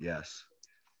 Yes.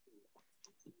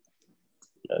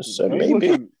 So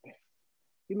maybe.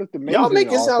 He looked amazing. Y'all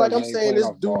make it sound like I'm saying this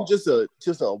dude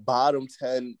just a bottom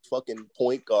 10 fucking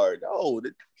point guard. No, all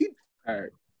right.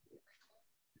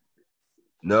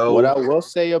 No. What I will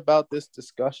say about this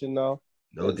discussion though,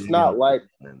 it's not like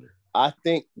I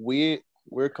think we're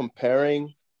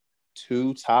comparing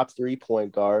two top 3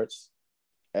 point guards,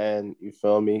 and you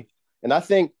feel me? And I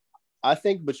think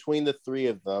between the three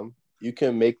of them, you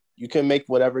can make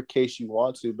whatever case you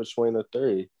want to between the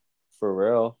three, for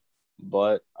real.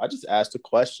 But I just asked a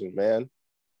question, man.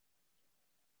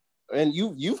 And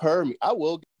you've heard me. I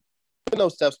will, even though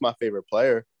Steph's my favorite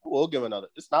player, I will give another.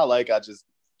 It's not like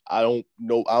I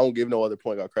don't give no other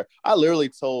point guard credit. I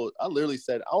literally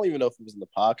said, I don't even know if it was in the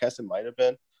podcast, it might have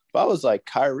been, but I was like,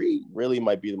 Kyrie really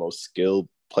might be the most skilled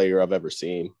player I've ever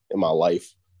seen in my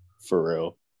life, for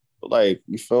real. But like,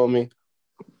 you feel me?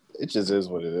 It just is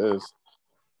what it is.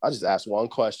 I just asked one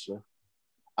question.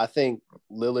 I think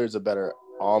Lillard's a better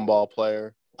on-ball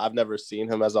player. I've never seen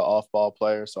him as an off-ball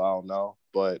player, so I don't know.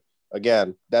 But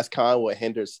again, that's kind of what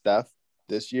hindered Steph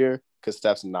this year, because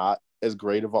Steph's not as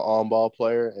great of an on-ball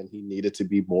player, and he needed to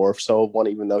be more so of one,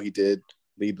 even though he did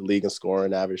lead the league in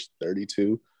scoring, average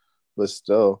 32. But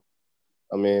still,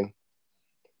 I mean,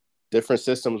 different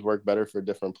systems work better for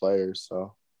different players.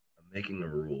 So I'm making a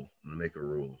rule. I'm going to make a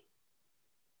rule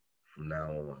from now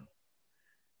on.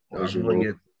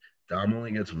 Dom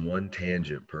only gets one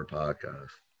tangent per podcast.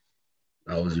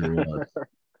 That was your one.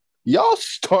 Y'all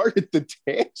started the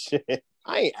tangent.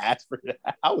 I ain't asked for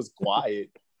that. I was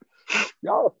quiet.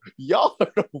 Y'all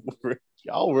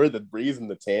were the reason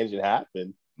the tangent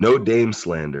happened. No Dame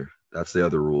slander. That's the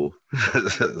other rule.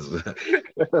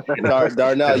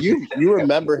 Darnell, you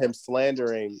remember him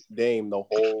slandering Dame the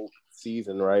whole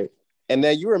season, right? And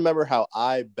then you remember how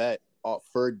I bet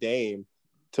for Dame.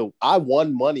 I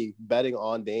won money betting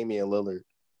on Damian Lillard,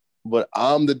 but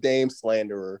I'm the Dame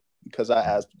slanderer because I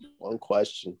asked one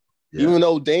question. Yeah. Even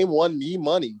though Dame won me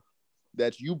money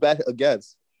that you bet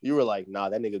against, you were like, nah,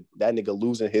 that nigga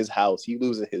losing his house. He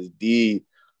losing his deed.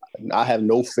 I have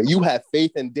no faith. You have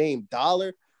faith in Dame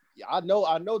Dollar? Yeah, I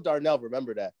know Darnell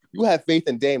remember that. You have faith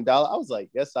in Dame Dollar? I was like,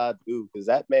 yes, I do, because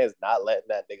that man's not letting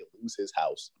that nigga lose his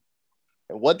house.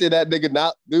 And what did that nigga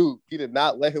not do? He did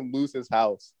not let him lose his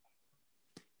house.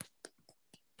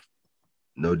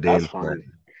 No Dame funny.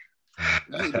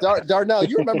 Darnell,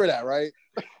 you remember that, right?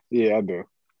 Yeah, I do.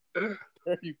 There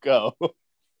you go.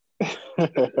 Now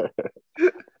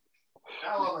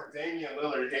I'm a Damian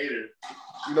Lillard hater.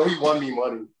 You know he won me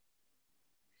money.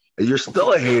 You're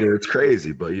still a hater. It's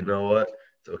crazy, but you know what?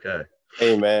 It's okay.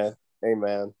 Hey man.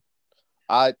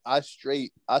 I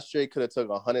straight could have took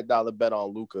 $100 bet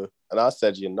on Luka, and I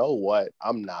said, you know what?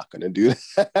 I'm not gonna do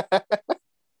that.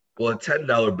 Well, a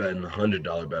 $10 bet and a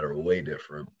 $100 bet are way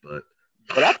different, but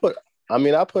I put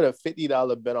a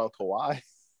 $50 bet on Kawhi.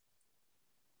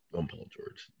 I'm Paul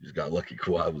George. You just got lucky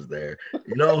Kawhi was there.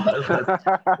 You know, I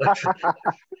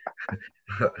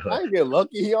didn't get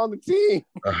lucky. He on the team.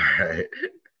 All right.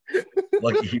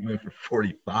 Lucky he went for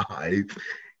 45. I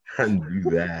didn't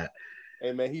do that.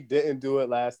 Hey, man, he didn't do it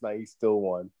last night. He still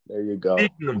won. There you go.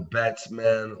 Speaking of bets,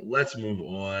 man, let's move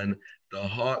on. The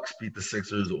Hawks beat the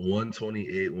Sixers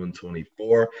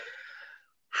 128-124.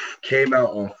 Came out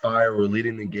on fire. We're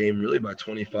leading the game really by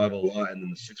 25 a lot, and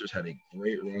then the Sixers had a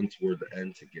great run toward the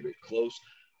end to get it close.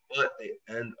 But they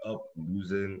end up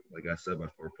losing, like I said, by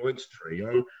 4 points. Trae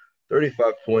Young,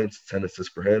 35 points, 10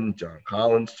 assists for him. John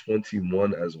Collins,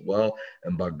 21 as well.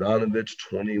 And Bogdanovich,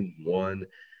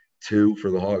 21-2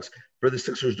 for the Hawks. For the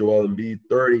Sixers, Joel Embiid,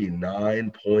 39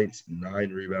 points, 9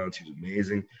 rebounds. He's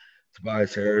amazing.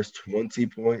 Tobias Harris, 20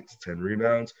 points, 10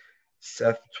 rebounds.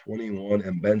 Seth, 21,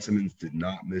 and Ben Simmons did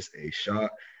not miss a shot.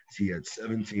 He had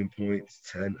 17 points,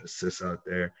 10 assists out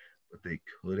there, but they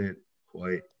couldn't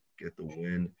quite get the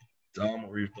win. Dom,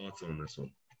 what were your thoughts on this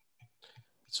one?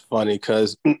 It's funny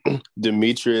because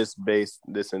Demetrius based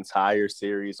this entire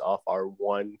series off our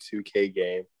 2K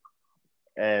game,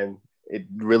 and it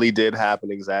really did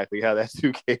happen exactly how that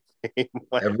 2K game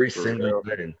went. Every single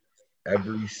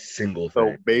thing.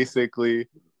 So basically,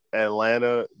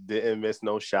 Atlanta didn't miss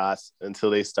no shots until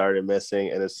they started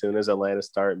missing. And as soon as Atlanta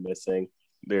started missing,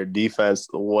 their defense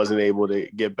wasn't able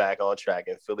to get back on track.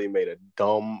 And Philly made a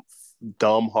dumb,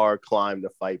 hard climb to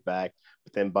fight back.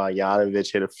 But then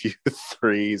Bogdanovich hit a few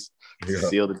threes to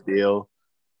seal the deal.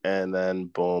 And then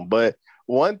boom. But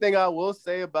one thing I will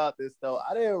say about this, though,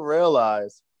 I didn't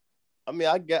realize. I mean,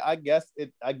 I guess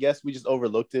we just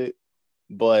overlooked it.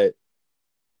 But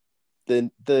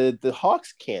the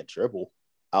Hawks can't dribble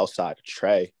outside of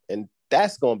Trae, and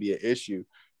that's going to be an issue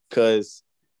because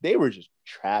they were just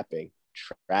trap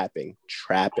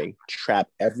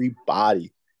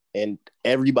everybody, and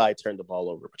everybody turned the ball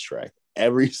over for Trae.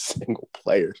 Every single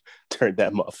player turned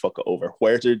that motherfucker over.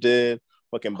 Huerter did.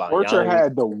 Fucking Huerter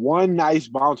had the one nice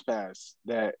bounce pass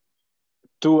that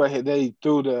they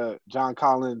threw to John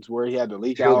Collins where he had to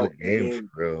leak out. The game,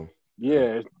 bro.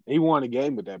 Yeah, he won the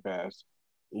game with that pass.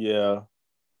 Yeah.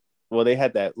 Well, they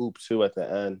had that oop too at the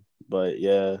end, but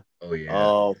yeah. Oh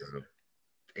yeah.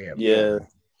 Damn. Yeah.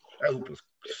 That oop was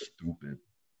stupid.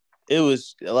 It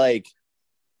was like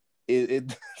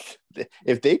it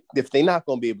if they not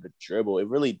gonna be able to dribble, it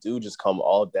really do just come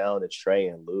all down to Trae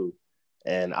and Lou.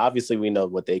 And obviously we know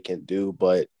what they can do,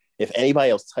 but if anybody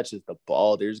else touches the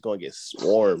ball, they're just gonna get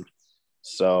swarmed.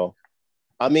 So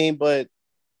I mean, but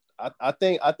I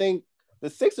think the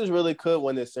Sixers really could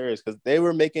win this series because they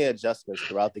were making adjustments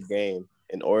throughout the game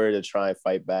in order to try and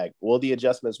fight back. Will the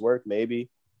adjustments work? Maybe.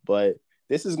 But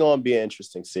this is going to be an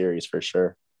interesting series for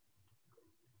sure.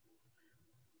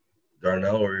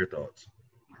 Darnell, what are your thoughts?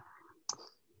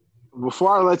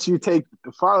 Before I let you take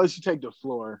the floor,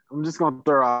 I'm just going to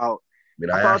throw out.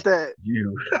 I thought that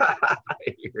you.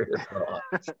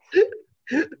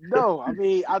 No, I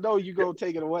mean, I know you're going to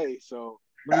take it away, so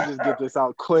let me just get this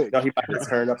out quick. No, he about to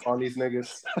turn up on these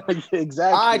niggas.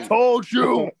 Exactly. I told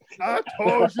you the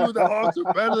Hawks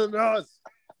are better than us.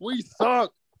 We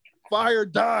suck. Fire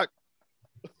Doc.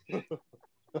 Damn.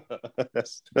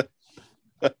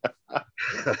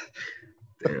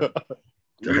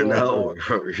 Darnell, what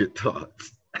were your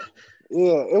thoughts?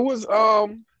 Yeah, it was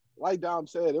like Dom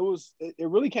said, it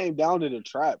really came down to the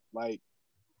trap. Like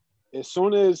as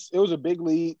soon as it was a big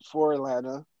lead for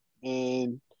Atlanta,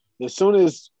 and as soon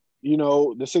as,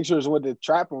 the Sixers went to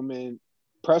trap them and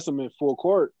press them in full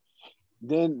court,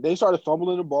 then they started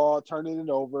fumbling the ball, turning it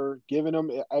over, giving them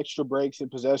extra breaks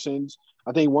and possessions.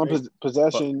 I think one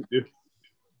possession,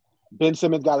 Ben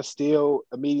Simmons got a steal,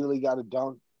 immediately got a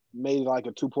dunk, made like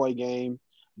a 2-point game.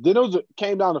 Then it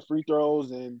came down to free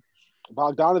throws, and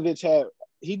Bogdanovich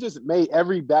he just made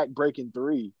every back-breaking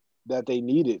three that they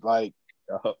needed. Like,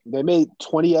 they made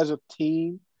 20 as a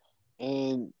team,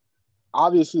 and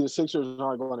obviously the Sixers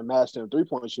aren't going to match them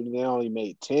three-point shooting. They only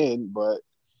made 10, but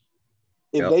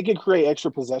if they can create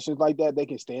extra possessions like that, they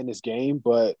can stay in this game.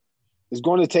 But it's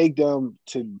going to take them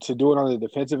to do it on the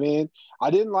defensive end.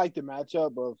 I didn't like the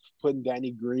matchup of putting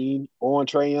Danny Green on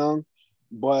Trae Young,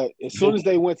 but as soon as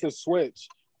they went to switch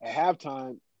at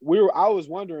halftime, I was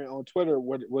wondering on Twitter,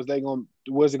 was it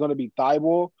going to be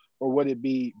Thibault or would it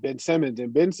be Ben Simmons?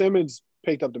 And Ben Simmons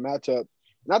picked up the matchup,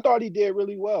 and I thought he did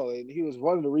really well. And he was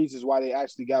one of the reasons why they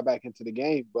actually got back into the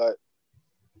game. But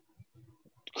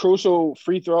crucial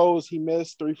free throws, he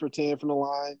missed 3 for 10 from the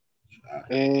line,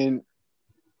 and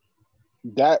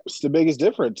that's the biggest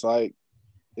difference. Like,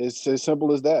 it's as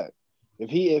simple as that. If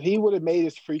he would have made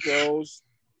his free throws,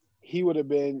 he would have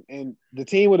been, and the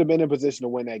team would have been in position to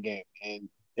win that game. And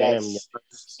that's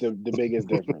the biggest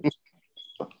difference.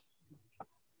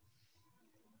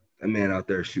 That man out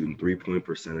there shooting 3-point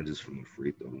percentages from the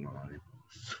free throw line.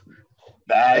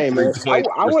 I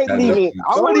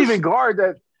wouldn't even guard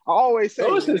that. I always say,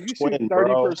 if you shoot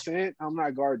 30%, I'm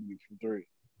not guarding you from 3.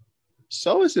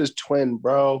 So is his twin,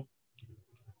 bro.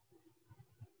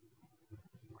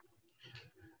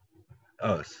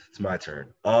 Oh, it's my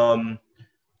turn.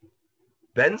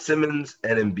 Ben Simmons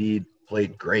and Embiid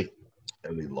played great,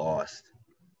 and we lost.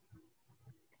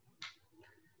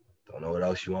 Don't know what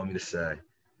else you want me to say.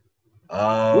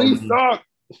 We suck.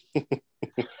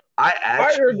 I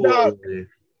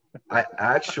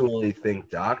actually think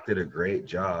Doc did a great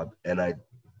job, and I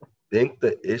think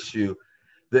the issue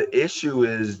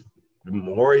is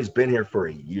Morey's been here for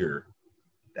a year.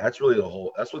 That's really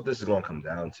that's what this is going to come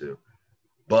down to.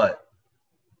 But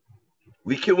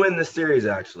we can win this series,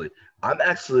 actually. I'm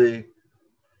actually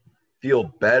feel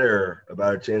better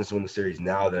about a chance to win the series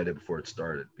now than I did before it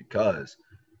started, because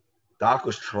Doc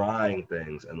was trying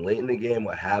things, and late in the game,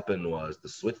 the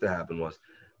switch that happened was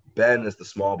Ben is the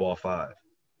small ball 5.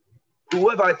 Who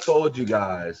have I told you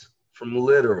guys from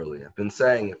literally, I've been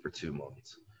saying it for 2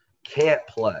 months, can't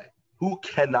play? Who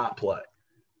cannot play?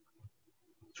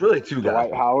 It's really 2 guys.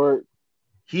 Dwight Howard.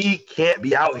 He can't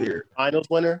be out here. Finals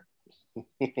winner.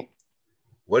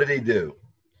 What did he do?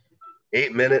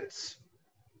 8 minutes,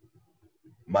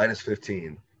 minus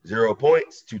 15. 0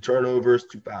 points, 2 turnovers,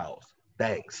 2 fouls.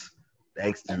 Thanks,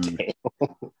 dude.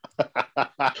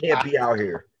 Can't be out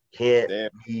here.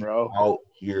 Can't be out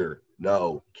here.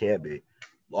 No, can't be.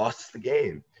 Lost the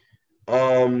game.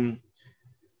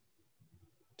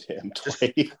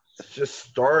 Just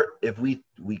start. If we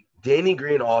Danny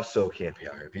Green also can't be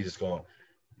out here. If he's just going to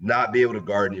not be able to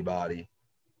guard anybody,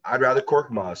 I'd rather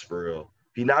Korkmaz for real.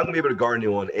 If he's not going to be able to guard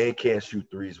anyone and can't shoot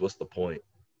threes, what's the point?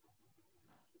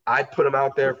 I'd put him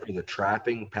out there for the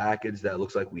trapping package that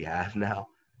looks like we have now.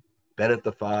 Ben at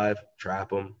the 5,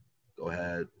 trap him. Go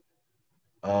ahead.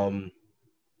 But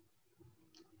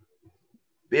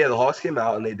yeah, the Hawks came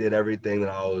out and they did everything that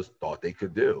I always thought they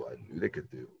could do. I knew they could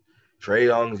do. Trae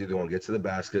Young is either going to get to the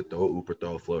basket, throw a oop, or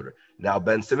throw a floater. Now,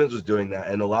 Ben Simmons was doing that,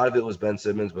 and a lot of it was Ben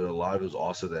Simmons, but a lot of it was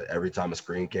also that every time a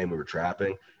screen came, we were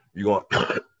trapping. You're going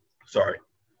 – sorry.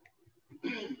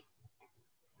 If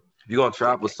you're going to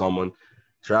trap with someone,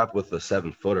 trap with a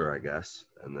 7-footer, I guess,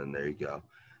 and then there you go.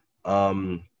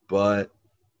 But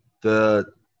the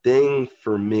thing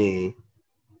for me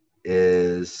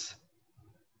is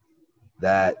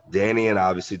that Danny and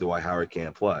obviously Dwight Howard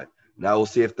can't play. Now we'll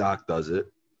see if Doc does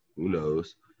it. Who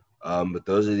knows? But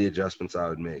those are the adjustments I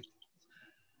would make.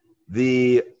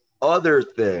 The other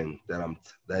thing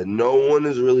that no one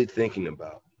is really thinking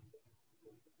about,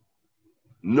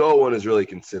 no one is really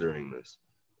considering this.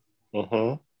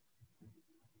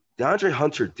 DeAndre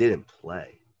Hunter didn't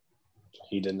play.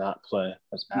 He did not play.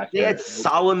 That's accurate. They had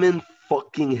Solomon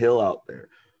fucking Hill out there,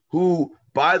 who,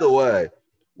 by the way,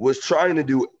 was trying to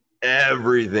do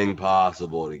everything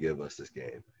possible to give us this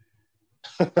game.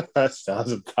 That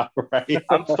sounds about right.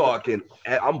 I'm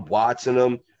watching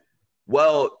them.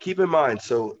 Well, keep in mind,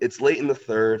 so it's late in the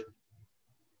third.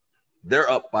 They're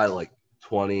up by like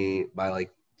 20, by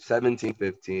like 17,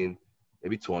 15,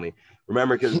 maybe 20.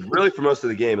 Remember, because really for most of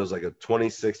the game, it was like a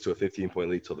 26 to a 15-point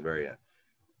lead till the very end.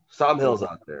 Sam Hill's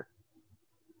out there.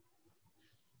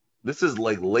 This is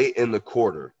like late in the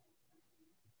quarter.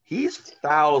 He's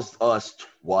fouls us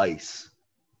twice.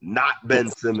 Not Ben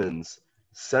Simmons.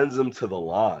 Sends him to the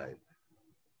line.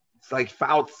 It's like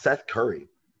fouled Seth Curry.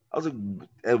 I was like,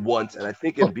 and once, and I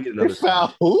think Embiid another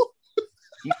time. Who?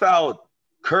 He fouled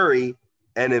Curry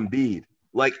and Embiid,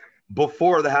 like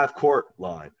before the half court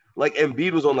line. Like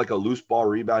Embiid was on like a loose ball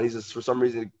rebound. He's just for some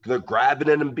reason they're grabbing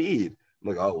at Embiid. I'm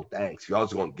like, oh, well, thanks. Y'all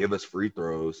just gonna give us free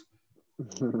throws.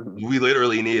 We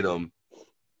literally need them.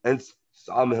 And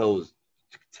Sam Hill was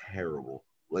terrible,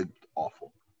 like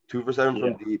awful. 2 for 7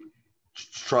 from deep.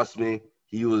 Trust me,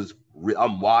 he was.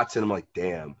 I'm watching. I'm like,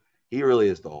 damn, he really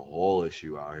is the whole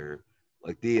issue out here,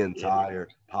 like the entire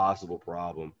possible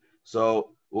problem.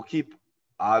 So we'll keep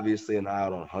obviously an eye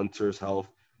out on Hunter's health,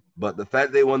 but the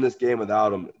fact they won this game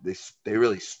without him, they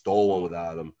really stole one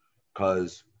without him,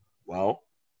 because, well,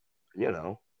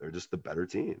 they're just the better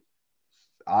team.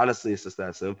 Honestly, it's just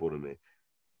that simple to me.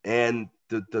 And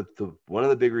the one of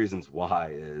the big reasons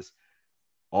why is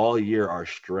all year our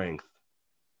strength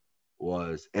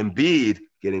was Embiid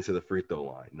getting to the free throw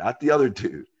line, not the other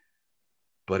dude,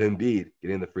 but Embiid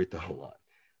getting the free throw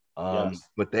line.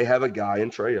 But they have a guy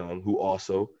in Trae Young who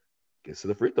also gets to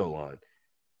the free throw line.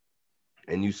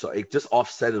 And you saw it just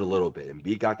offset it a little bit.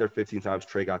 Embiid got there 15 times,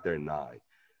 Trae got there 9.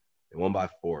 They won by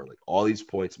 4. Like, all these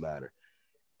points matter.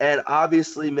 And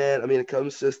obviously, man, I mean, it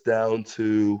comes just down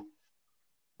to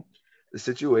the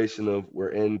situation of we're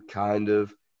in kind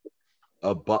of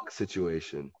a Buck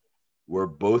situation where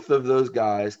both of those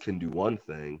guys can do one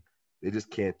thing. They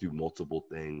just can't do multiple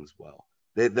things well.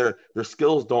 Their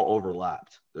skills don't overlap.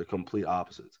 They're complete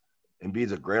opposites.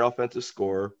 Embiid's a great offensive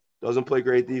scorer, doesn't play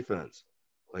great defense.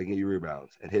 Like, get you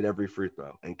rebounds and hit every free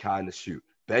throw and kind of shoot.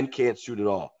 Ben can't shoot at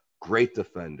all. Great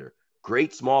defender.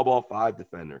 Great small ball 5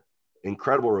 defender.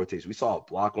 Incredible rotation. We saw a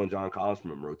block on John Collins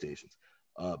from him rotations.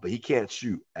 But he can't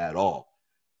shoot at all.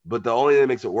 But the only thing that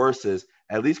makes it worse is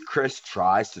at least Chris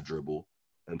tries to dribble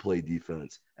and play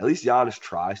defense. At least Giannis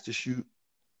tries to shoot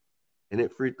and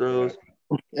hit free throws.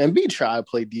 And B try to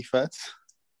play defense.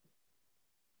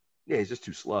 Yeah, he's just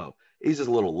too slow. He's just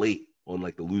a little late on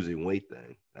like the losing weight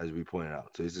thing, as we pointed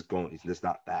out. So he's just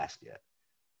not fast yet.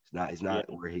 He's not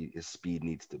where his speed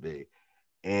needs to be.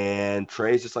 And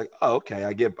Trae's just like, oh, okay,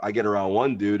 I get around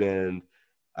one dude and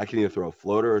I can either throw a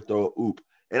floater or throw a oop.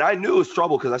 And I knew it was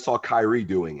trouble because I saw Kyrie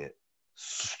doing it.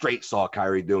 Straight saw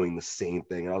Kyrie doing the same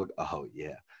thing. And I was like, oh,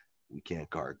 yeah, we can't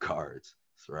guard guards.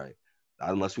 That's right. Not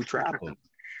unless we trap them.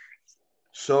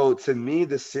 So to me,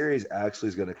 this series actually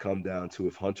is going to come down to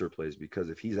if Hunter plays, because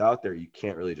if he's out there, you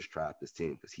can't really just trap this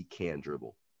team because he can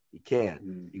dribble. He can.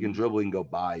 Mm-hmm. He can dribble. He can go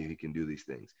by you. He can do these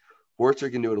things. Porter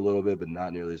can do it a little bit, but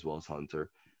not nearly as well as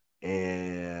Hunter.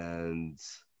 And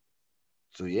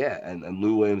so, yeah, and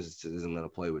Lou Williams isn't going to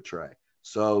play with Trae.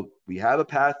 So we have a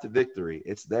path to victory.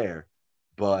 It's there,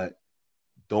 but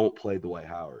don't play Dwight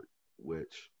Howard,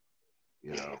 which,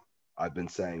 I've been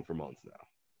saying for months now.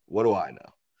 What do I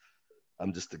know?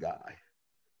 I'm just a guy.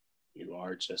 You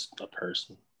are just a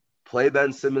person. Play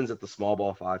Ben Simmons at the small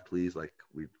ball 5, please. I've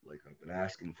been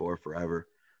asking for forever.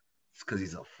 It's because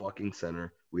he's a fucking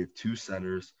center. We have 2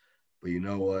 centers, but you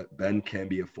know what? Ben can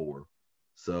be a 4.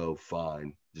 So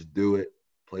fine, just do it.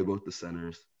 Play both the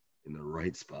centers in the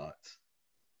right spots.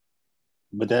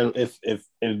 But then if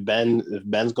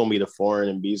Ben's gonna be the 4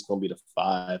 and B's gonna be the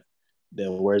 5,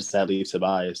 then where's that leave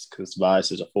Tobias? Because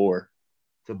Tobias is a 4.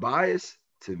 Tobias,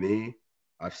 to me,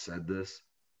 I've said this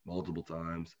multiple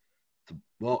times.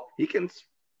 He can.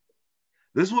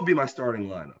 This would be my starting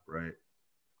lineup, right?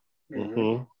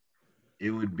 Mm-hmm.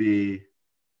 It would be.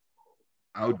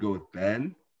 I would go with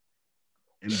Ben,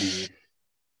 Embiid,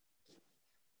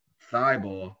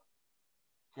 Thibault,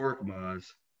 Korkmaz,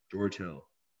 George Hill.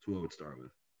 That's who I would start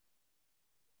with.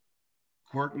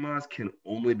 Korkmaz can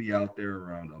only be out there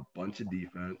around a bunch of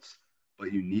defense,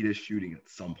 but you need his shooting at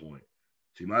some point.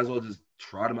 So you might as well just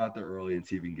trot him out there early and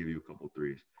see if he can give you a couple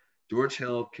threes. George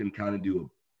Hill can kind of do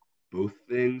both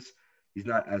things. He's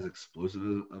not as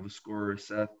explosive of a scorer as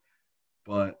Seth,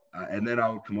 but and then I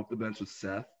would come up the bench with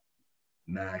Seth,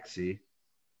 Maxey.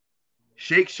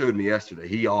 Shake showed me yesterday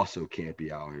he also can't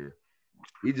be out here.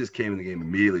 He just came in the game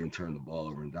immediately and turned the ball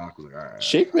over, and Doc was like, all right.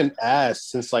 Shake been ass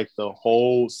since like the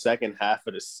whole second half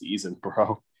of the season,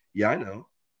 bro. Yeah, I know.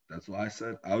 That's why I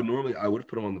said I would have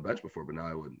put him on the bench before, but now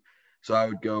I wouldn't. So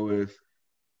I'd go with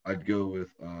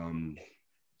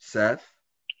Seth,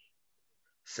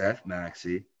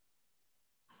 Maxey,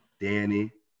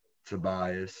 Danny,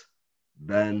 Tobias,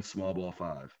 Ben, small ball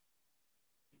 5.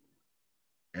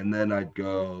 And then I'd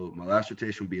go, my last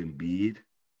rotation would be Embiid.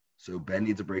 So Ben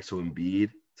needs a break. So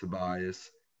Embiid, Tobias,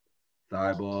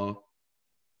 Thibault.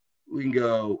 We can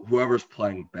go whoever's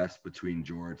playing best between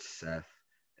George, Seth,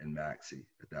 and Maxey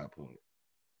at that point.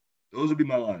 Those would be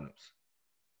my lineups.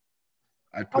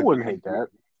 I wouldn't hate that.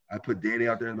 I put Danny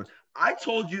out there. I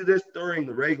told you this during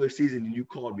the regular season, and you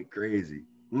called me crazy.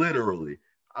 Literally.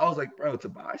 I was like, bro,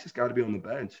 Tobias has got to be on the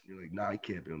bench. And you're like, nah, he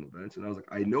can't be on the bench. And I was like,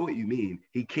 I know what you mean.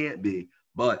 He can't be,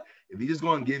 But if he's just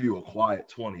going to give you a quiet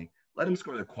 20, let him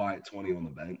score the quiet 20 on the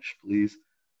bench, please.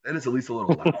 Then it's at least a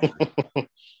little louder.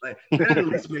 Like, then it at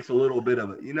least makes a little bit of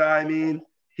it. You know what I mean?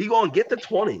 He gonna get the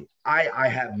 20. I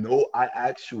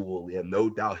actually have no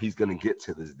doubt he's gonna get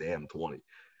to this damn 20.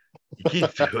 He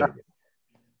keeps doing it.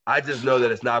 I just know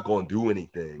that it's not gonna do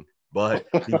anything. But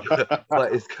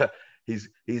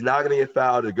he's not gonna get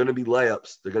fouled. They're gonna be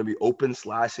layups. They're gonna be open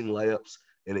slashing layups,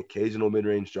 an occasional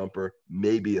mid-range jumper,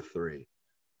 maybe a 3.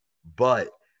 But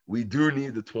we do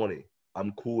need the 20.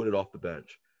 I'm cool with it off the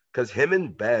bench. Because him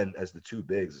and Ben as the two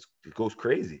bigs, it goes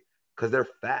crazy because they're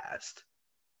fast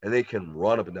and they can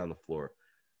run up and down the floor.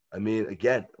 I mean,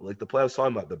 again, like the play I was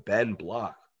talking about, the Ben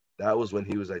block, that was when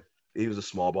he was a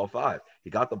small ball 5. He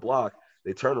got the block.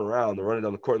 They turn around, they're running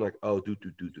down the court and like, oh,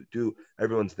 do.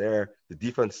 Everyone's there. The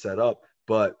defense set up.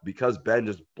 But because Ben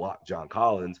just blocked John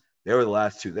Collins, they were the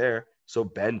last two there. So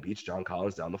Ben beats John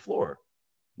Collins down the floor.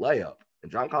 Layup.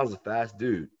 And John Collins is a fast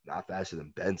dude, not faster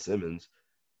than Ben Simmons.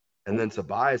 And then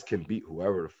Tobias can beat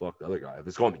whoever the fuck the other guy. If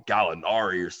it's going to be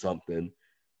Gallinari or something,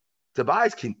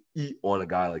 Tobias can eat on a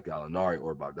guy like Gallinari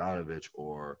or Bogdanovich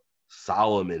or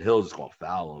Solomon. Hill's just going to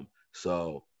foul him.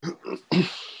 So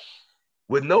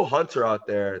with no Hunter out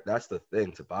there, that's the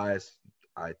thing. Tobias,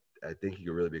 I think he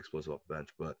could really be explosive off the bench.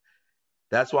 But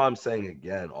that's why I'm saying,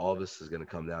 again, all of this is going to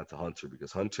come down to Hunter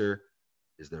because Hunter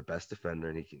is their best defender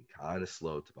and he can kind of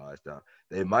slow Tobias down.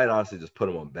 They might honestly just put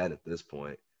him on Ben at this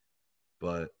point.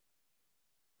 But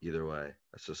either way,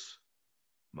 that's just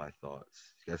my thoughts.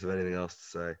 You guys have anything else to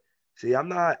say? See, I'm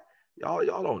not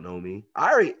y'all don't know me.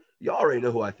 Y'all already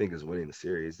know who I think is winning the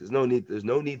series. There's no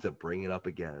need to bring it up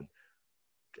again.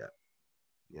 Okay.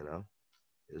 You know,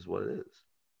 it is what it is.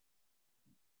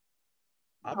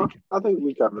 I think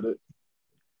we covered it.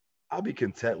 I'll be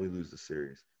content we lose the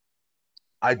series.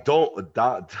 Me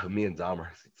and Dom are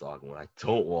actually talking. What I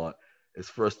don't want is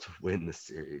for us to win the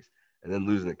series and then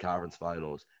losing the conference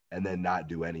finals and then not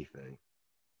do anything.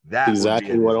 That's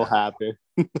exactly what'll happen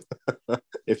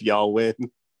if y'all win.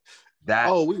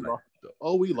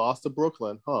 We lost to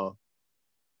Brooklyn, huh?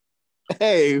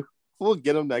 Hey, we'll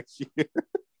get them next year.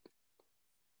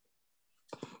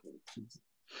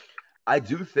 I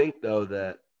do think though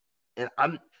that,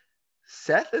 and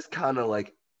Seth is kind of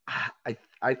like,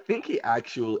 I think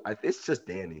it's just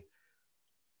Danny.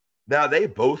 Now they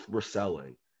both were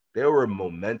selling. They were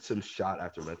momentum shot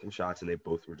after momentum shots, and they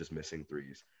both were just missing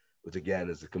threes, which again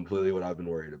is completely what I've been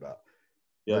worried about.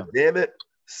 Yeah. But damn it,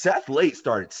 Seth late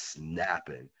started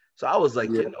snapping. So I was like,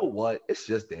 You know what? It's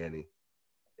just Danny.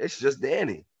 It's just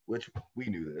Danny, which we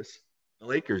knew this. The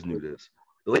Lakers knew this.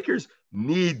 The Lakers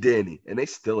need Danny, and they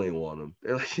still ain't want him.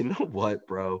 They're like, you know what,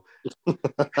 bro?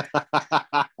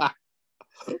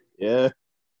 Yeah.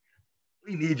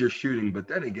 We need your shooting, but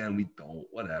then again, we don't.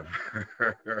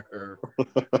 Whatever.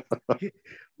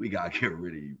 We got to get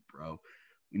rid of you, bro.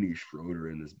 We need Schroeder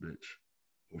in this bitch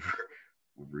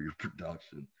over your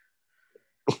production.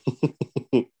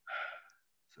 So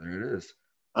there it is.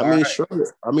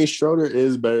 Schroeder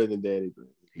is better than Danny Green.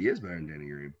 He is better than Danny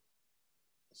Green.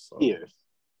 So. Yes.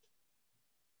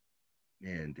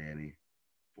 Man, Danny,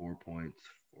 4 points,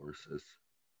 4 assists,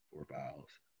 4 fouls.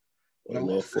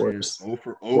 Well,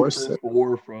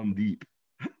 4 from deep.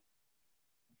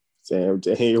 Damn.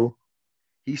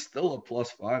 He's still a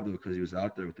 +5 though because he was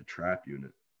out there with the trap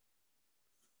unit.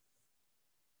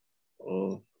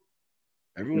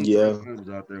 Everyone was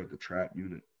out there with the trap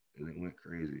unit, and it went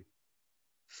crazy.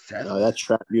 That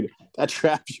trap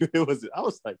unit was. I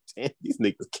was like, damn, these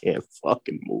niggas can't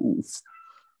fucking move.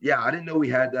 Yeah, I didn't know we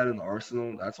had that in the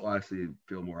arsenal. That's why I actually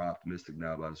feel more optimistic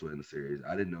now about us winning the series.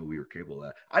 I didn't know we were capable of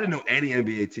that. I didn't know any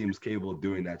NBA team was capable of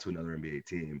doing that to another NBA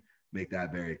team. Make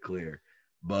that very clear.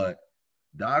 But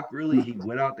Doc really, he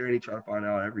went out there and he tried to find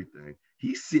out everything.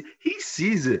 He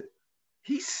sees it.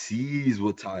 He sees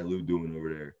what Ty Lue doing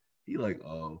over there. He like,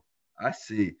 oh, I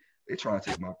see. They trying to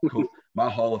take my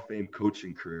Hall of Fame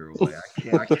coaching career away.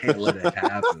 I can't let it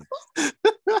happen.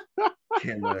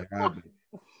 Can't let it happen.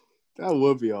 That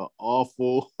would be an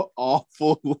awful,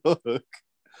 awful look.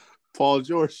 Paul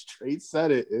George straight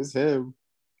said it. It's him.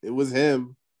 It was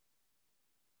him.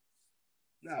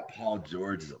 Not Paul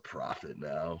George is a prophet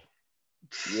now.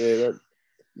 Yeah, that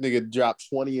nigga dropped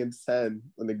 20 and 10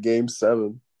 in the game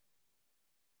 7.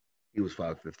 He was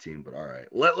 5'15", but all right.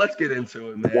 Let's get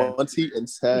into it, man. 20 and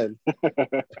 10.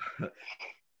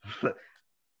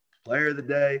 Player of the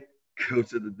day,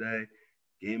 coach of the day,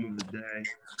 game of the day,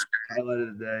 highlight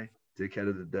of the day, dickhead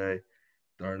of the day.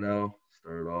 Darnell,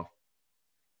 start it off.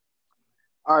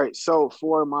 All right, so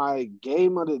for my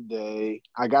game of the day,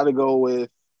 I gotta go with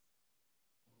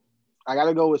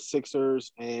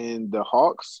Sixers and the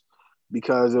Hawks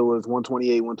because it was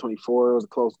 128, 124. It was a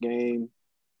close game.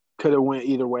 Could have went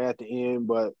either way at the end,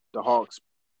 but the Hawks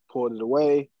pulled it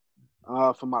away.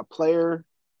 For my player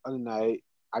of the night,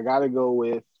 I gotta go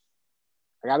with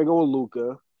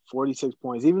Luka, 46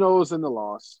 points. Even though it was in the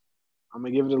loss, I'm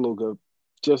gonna give it to Luka.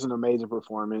 Just an amazing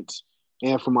performance.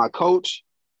 And for my coach,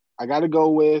 I gotta go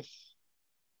with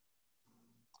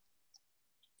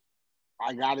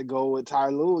Ty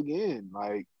Lue again.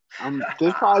 Like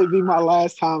this probably be my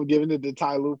last time giving it to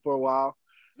Ty Lue for a while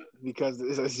because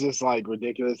it's just like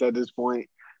ridiculous at this point.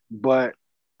 But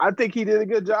I think he did a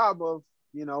good job of,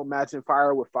 matching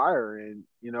fire with fire and,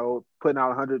 putting out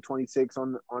 126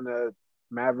 on the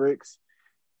Mavericks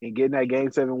and getting that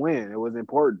Game 7 win. It was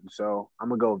important. So I'm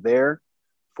going to go there.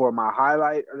 For my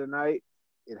highlight of the night,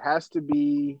 it has to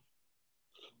be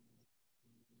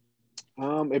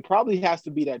it probably has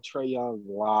to be that Trae Young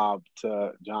lob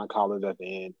to John Collins at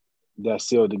the end that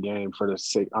sealed the game for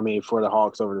the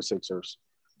Hawks over the Sixers.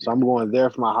 So I'm going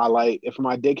there for my highlight. And for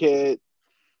my dickhead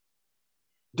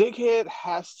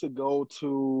has to go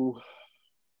to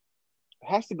the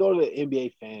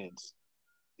NBA fans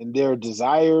and their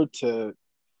desire to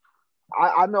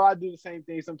I know I do the same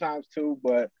thing sometimes too,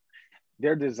 but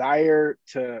their desire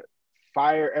to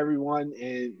fire everyone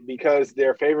and because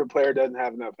their favorite player doesn't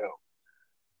have enough help.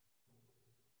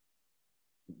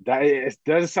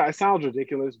 It sounds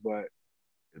ridiculous, but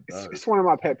it's one of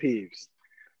my pet peeves.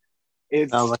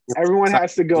 It's like everyone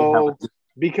has to go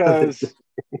because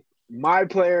my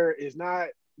player is not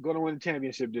going to win the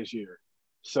championship this year.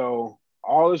 So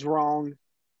all is wrong.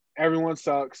 Everyone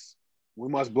sucks. We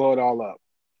must blow it all up.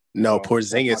 No,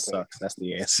 Porzingis sucks. That's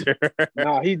the answer.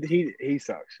 No, he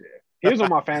sucks. Yeah. He was on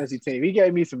my fantasy team. He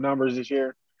gave me some numbers this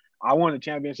year. I won the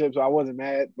championship, so I wasn't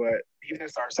mad, but he didn't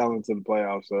start selling to the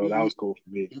playoffs, so that was cool for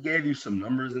me. He gave you some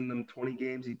numbers in them 20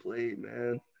 games he played,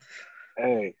 man.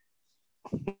 Hey,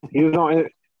 he was on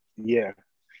it. Yeah,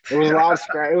 it was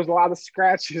a lot of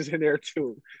scratches in there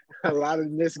too. A lot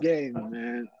of missed games,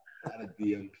 man. A lot of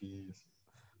DMPs.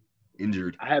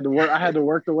 Injured. I had to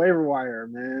work the waiver wire,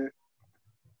 man.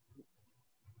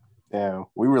 Yeah,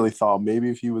 we really thought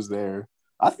maybe if he was there.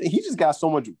 I think he just got so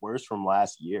much worse from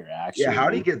last year, actually. Yeah, how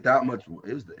did he get that much?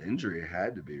 It was the injury. It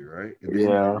had to be, right?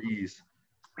 Yeah.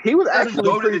 He was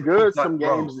actually pretty good some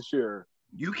games this year.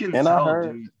 You can tell,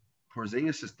 dude,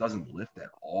 Porzingis just doesn't lift at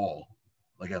all.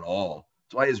 Like, at all.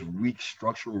 That's why his weak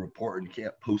structural report and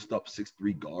can't post up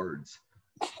 6'3" guards.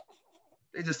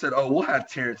 They just said, we'll have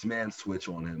Terrence Mann switch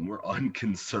on him. We're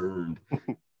unconcerned.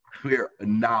 We're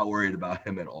not worried about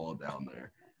him at all down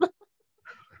there.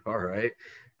 All right.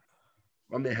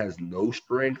 My man has no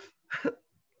strength,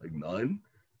 like none.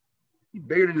 He's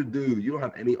bigger than the dude. You don't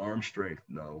have any arm strength,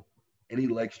 no. Any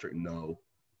leg strength, no.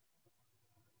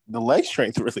 The leg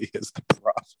strength really is the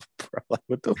problem, bro. Like,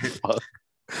 what the fuck?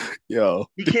 Yo.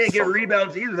 He can't get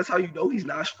rebounds either. That's how you know he's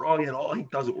not strong at all. He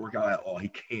doesn't work out at all. He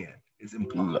can't. It's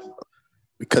impossible.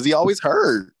 Because he always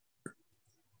hurt.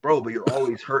 Bro, but you're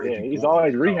always hurt. Yeah, he's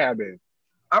always rehabbing.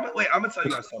 I'm going to tell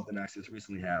you about something actually that's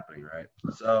recently happening, right?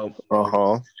 So.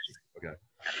 Okay.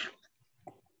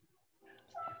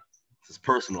 This is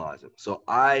personalizing. So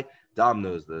Dom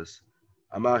knows this.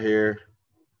 I'm out here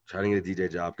trying to get a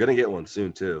DJ job. Gonna get one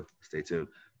soon too. Stay tuned.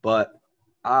 But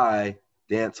I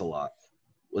dance a lot.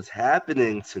 What's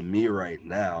happening to me right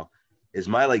now is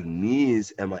my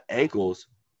knees and my ankles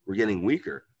were getting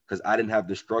weaker because I didn't have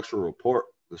the structural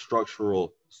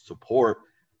support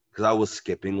because I was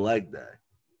skipping leg day.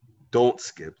 Don't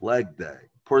skip leg day.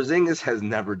 Porzingis has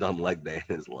never done leg day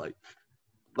in his life.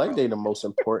 Leg day the most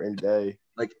important day.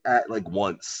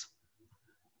 Once.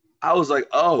 I was like,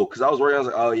 because I was worried. I was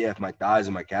like, yeah, if my thighs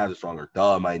and my calves are stronger,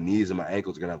 my knees and my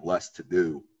ankles are going to have less to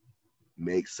do.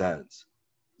 Makes sense.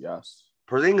 Yes.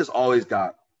 Porzingis always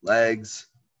got legs,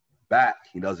 back.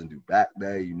 He doesn't do back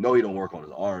day. He don't work on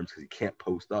his arms because he can't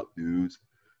post up, dudes.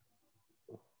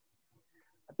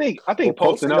 I think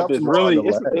posting up is really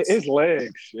it's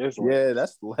legs. Yeah,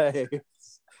 that's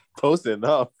legs. Posting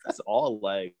up, that's all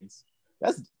legs.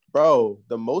 That's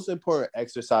the most important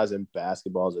exercise in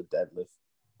basketball is a deadlift.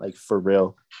 Like, for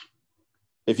real.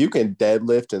 If you can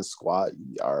deadlift and squat, you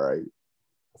be all right.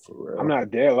 For real. I'm not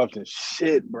deadlifting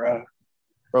shit, bro.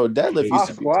 Bro, deadlift used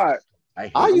to squat.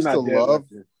 I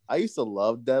used to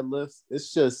love deadlifts.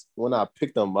 It's just when I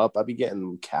pick them up, I be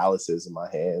getting calluses in my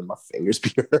hand. My fingers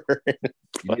be hurting.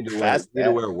 You need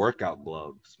to wear workout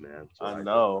gloves, man. I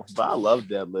know, but I love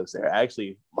deadlifts. They're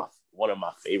actually one of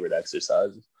my favorite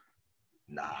exercises.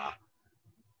 Nah,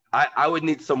 I would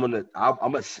need someone that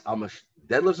I'm a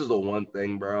deadlifts is the one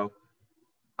thing, bro.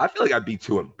 I feel like I'd be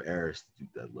too embarrassed to do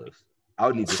deadlifts. I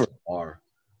would need just a bar.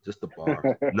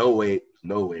 No weight.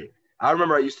 I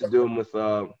remember I used to do them with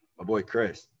my boy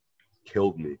Chris.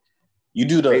 Killed me. You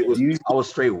do Straight the you I was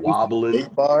straight wobbling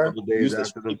big bar, a couple days use the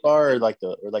after them. straight bar or like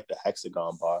the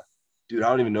hexagon bar. Dude, I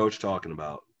don't even know what you're talking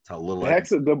about. It's how little I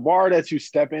The bar that you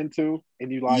step into and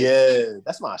you like. Yeah,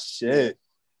 that's my shit.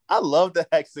 I love the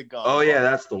hexagon. Oh yeah, bar.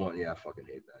 that's the one. Yeah, I fucking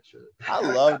hate that shit. I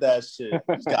love that shit.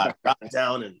 You just gotta drop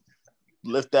down and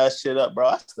lift that shit up,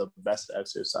 bro. That's the best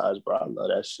exercise, bro. I love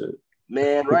that shit.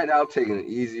 Man, right now I'm taking it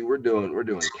easy. We're doing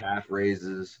calf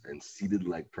raises and seated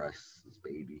leg presses,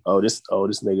 baby. Oh, this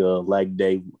nigga leg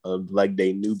day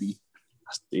newbie.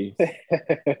 I see.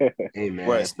 Hey man,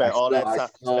 Bro, spent all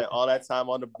that time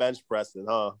on the bench pressing,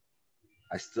 huh?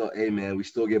 Hey man, we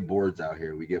still get boards out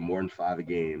here. We get more than 5 a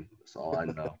game. That's all I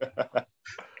know.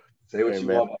 Say what you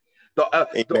man. want. The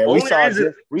man, only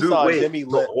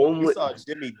we saw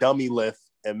Jimmy dummy lift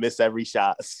and miss every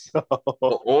shot. So.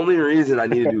 The only reason I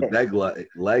need to do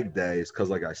leg day is because,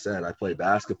 like I said, I play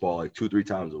basketball like 2-3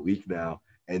 times a week now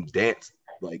and dance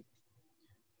like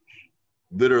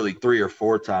literally 3 or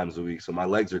 4 times a week. So my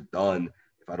legs are done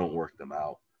if I don't work them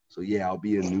out. So yeah, I'll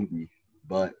be a newbie,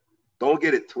 but don't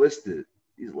get it twisted.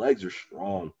 These legs are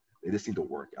strong. They just need to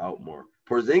work out more.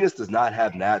 Porzingis does not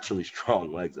have naturally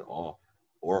strong legs at all,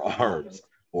 or arms,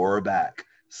 or a back.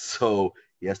 So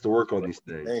he has to work on these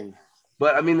things. Dang.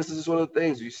 But I mean, this is just one of the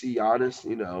things you see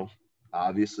Giannis,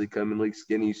 obviously coming like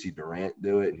skinny. You see Durant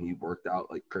do it, and he worked out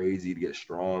like crazy to get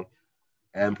strong.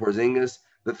 And Porzingis,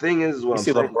 the thing is what I'm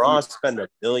saying. LeBron spend $1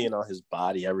 billion on his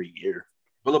body every year.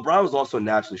 But LeBron was also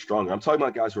naturally stronger. I'm talking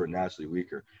about guys who are naturally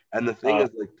weaker. And the thing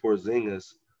is, like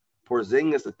Porzingis,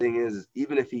 the thing is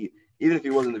even if he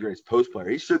wasn't the greatest post player,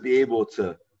 he should be able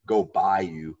to go by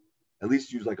you, at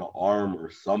least use like an arm or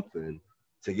something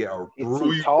to get a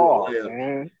really tall,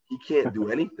 man. He can't do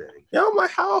anything. Yeah, I'm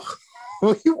like, how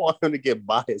you want him to get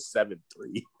by at 7'3"?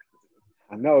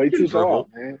 I know he's too tall,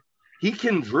 man. He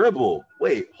can dribble.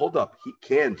 Wait, hold up. He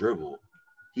can dribble.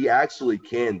 He actually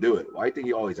can do it. Why do you think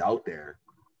he's always out there,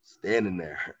 standing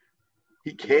there?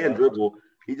 He can dribble.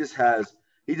 He just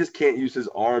can't use his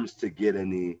arms to get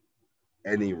any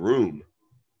room.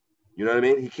 You know what I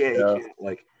mean? He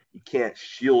can't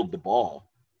shield the ball.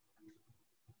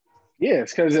 Yeah,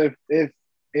 it's because if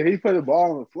he put the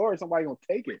ball on the floor, somebody's gonna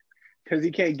take it. Because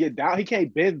he can't get down, he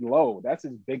can't bend low. That's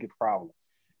his biggest problem.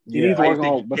 He needs to work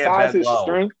on, besides his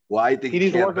strength. Well, I think he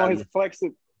needs to work on his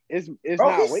flexibility. It's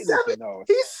not weightlifting though.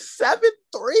 He's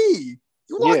 7'3".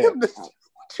 What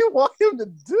you want him to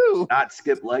do? Not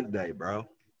skip leg day, bro.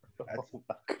 Oh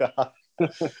my god.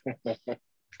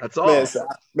 That's all.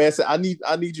 Man, I need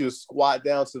you to squat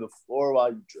down to the floor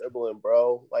while you dribbling,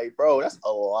 bro. Like, bro, that's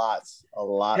a lot.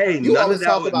 Hey, none of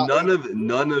that would be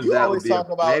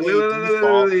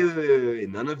wait.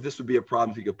 None of this would be a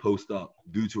problem if you could post up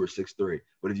due to her 6'3".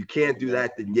 But if you can't do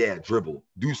that, then yeah, dribble.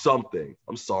 Do something.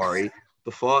 I'm sorry.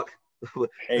 The fuck?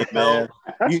 Hey man.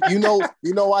 you know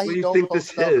why he don't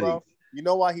post up, bro? You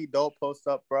know why he don't post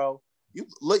up, bro?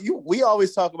 We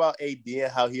always talk about AD and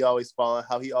how he always falling,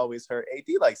 how he always hurt. AD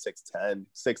like 6'10",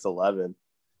 6'11".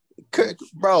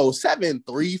 Bro,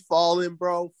 7'3" falling,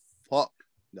 bro. Fuck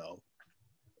no.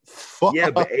 Fuck yeah,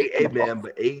 but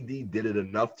but AD did it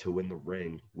enough to win the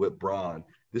ring with Bron.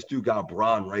 This dude got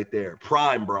Bron right there.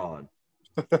 Prime Bron.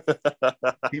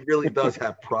 He really does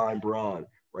have prime Bron,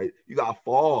 right? You gotta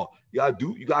fall. You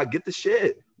gotta get the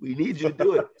shit. We need you to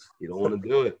do it. You don't want to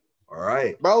do it. All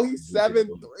right. Bro, he's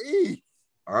 7'3".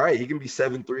 All right, he can be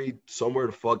 7'3" somewhere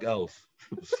the fuck else.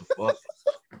 Fuck.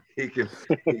 He can.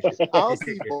 I don't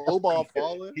see Boban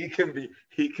falling. He can be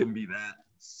that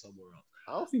somewhere else.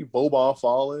 I don't see Boban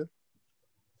falling.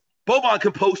 Boban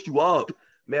can post you up.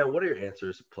 Man, what are your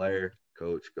answers? Player,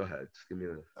 coach? Go ahead. Just give me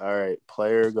the. All right.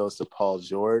 Player goes to Paul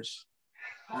George.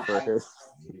 Paul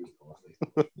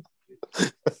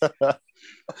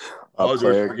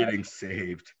George for getting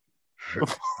saved.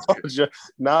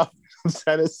 Nah,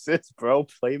 10 assists, bro.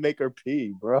 Playmaker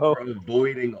P, bro. For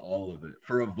avoiding all of it.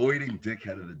 For avoiding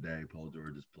dickhead of the day, Paul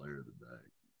George is player of the day.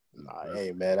 Nah,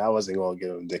 hey, man. I wasn't going to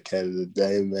give him dickhead of the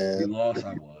day, man. He lost,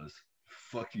 I was.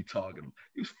 Fuck you talking about?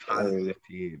 He was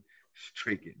 5-15.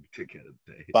 Straight getting dickhead of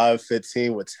the day.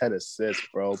 5-15 with 10 assists,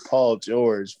 bro. Paul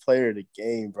George, player of the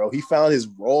game, bro. He found his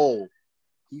role.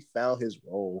 Hey,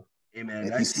 man,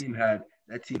 that team had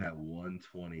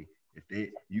 120.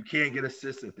 You can't get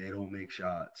assists if they don't make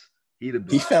shots. He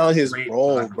found his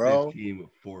role, bro. Team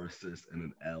with 4 assists and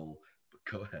an L. But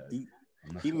go ahead.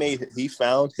 He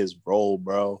found his role,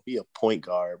 bro. He a point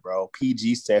guard, bro.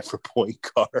 PG stand for point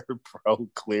guard, bro.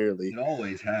 Clearly, it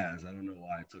always has. I don't know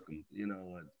why I took him. You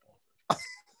know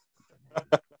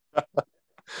what?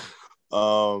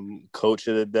 Coach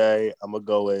of the day, I'm gonna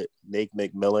go with Nate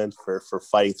McMillan for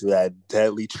fighting through that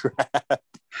deadly trap.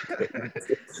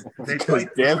 They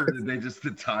fight through it, and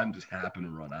the time just happened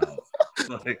to run out.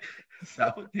 Like, is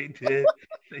that what they did?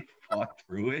 They fought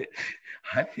through it.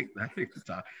 I think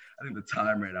the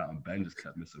time ran out, and Ben just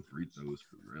kept missing free throws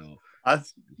for real.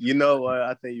 You know what?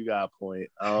 I think you got a point.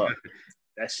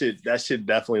 That should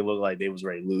definitely look like they was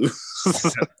ready to lose.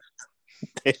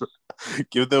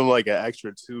 Give them like an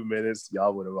extra 2 minutes,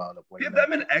 y'all would have wound up winning. Give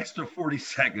them an extra 40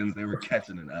 seconds. They were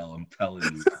catching an L. I'm telling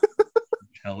you.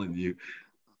 Telling you.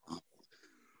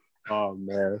 Oh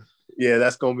man, yeah,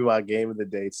 that's gonna be my game of the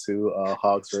day too.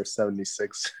 Hawks versus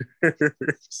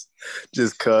 76ers.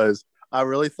 Just cause I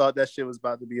really thought that shit was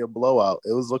about to be a blowout.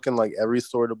 It was looking like every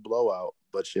sort of blowout.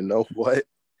 But you know what?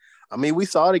 I mean, we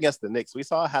saw it against the Knicks. We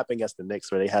saw it happen against the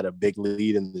Knicks where they had a big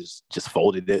lead and just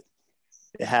folded it.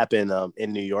 It happened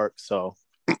in New York, so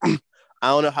I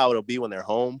don't know how it'll be when they're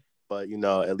home. But you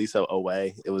know, at least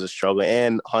away, it was a struggle.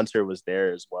 And Hunter was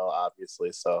there as well,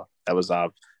 obviously. So that was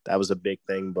a big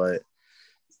thing. But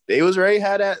they was already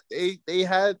had that. They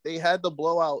had the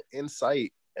blowout in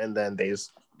sight, and then they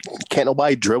just can't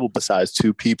nobody dribble besides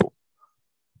two people.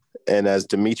 And as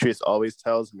Demetrius always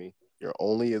tells me, you're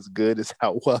only as good as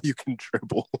how well you can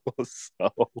dribble.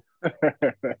 So,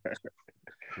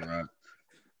 correct.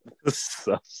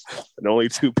 So, and only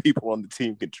two people on the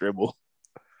team can dribble.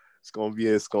 It's gonna be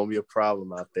a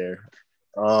problem out there.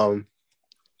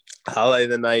 Highlight of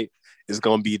the night is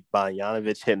gonna be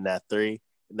Bogdanović hitting that three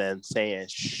and then saying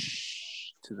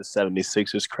shh to the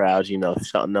 76ers crowd, you know,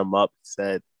 shutting them up.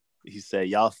 He said,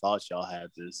 y'all thought y'all had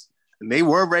this. And they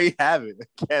were ready to have it.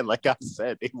 Again, like I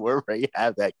said, they were ready to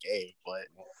have that game. But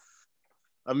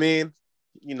I mean,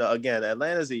 you know, again,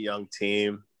 Atlanta's a young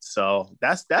team. So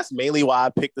that's mainly why I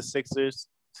picked the Sixers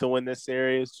to win this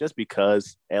series, just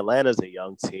because Atlanta's a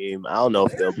young team. I don't know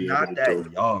if they'll be able to do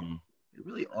it. Young. They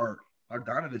really aren't.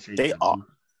 Bogdanović, they are.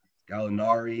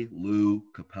 Gallinari, Lou,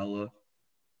 Capella.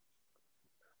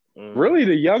 Really,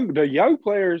 the young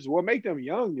players, what make them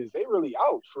young is they really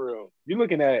out for real. You're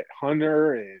looking at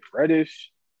Hunter and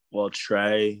Reddish. Well,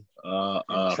 Trey,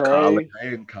 Trey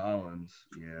and Collins,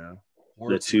 yeah.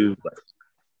 The two,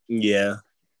 yeah.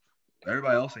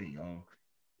 Everybody else ain't young.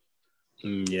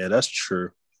 Yeah, that's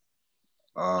true.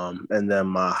 And then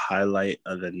my highlight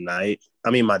of the night,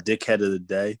 my dickhead of the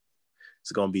day,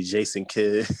 is gonna be Jason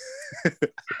Kidd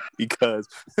because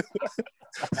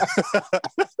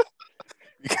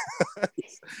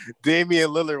Damian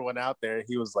Lillard went out there and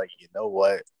he was like, you know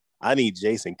what? I need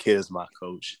Jason Kidd as my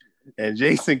coach. And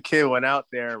Jason Kidd went out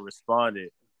there and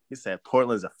responded. He said,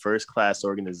 Portland's a first-class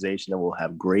organization and will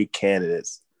have great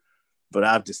candidates, but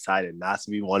I've decided not to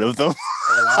be one of them.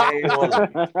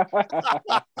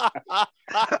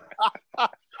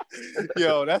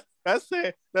 Yo, that's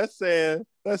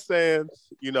saying,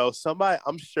 you know,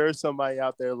 I'm sure somebody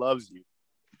out there loves you,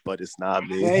 but it's not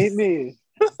me. Ain't me.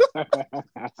 Said,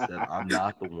 I'm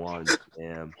not the one,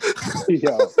 damn.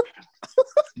 Yo,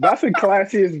 that's the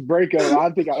classiest breakup I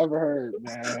think I ever heard,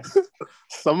 man.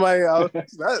 Somebody else,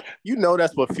 that's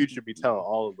what Future be telling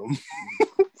all of them.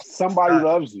 Somebody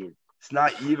loves you. It's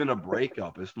not even a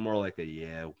breakup. It's more like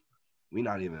we're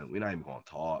not even gonna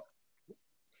talk.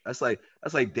 That's like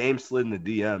Dame slid in the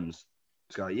DMs.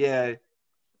 It's like, yeah,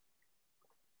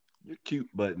 you're cute,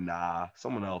 but nah,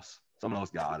 someone else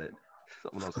got it.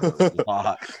 Someone else got a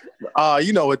lot.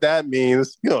 You know what that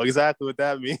means. You know exactly what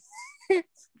that means.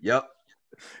 Yep.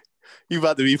 You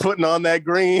about to be putting on that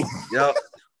green. Yep.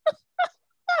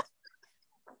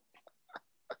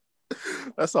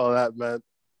 That's all that meant.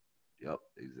 Yep,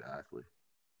 exactly.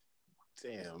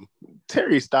 Damn.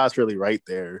 Terry Stotts really right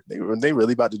there. They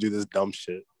really about to do this dumb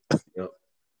shit. Yep.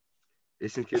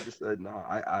 Jason Kidd just said,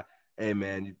 nah, hey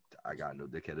man, I got no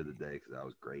dickhead of the day because that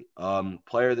was great.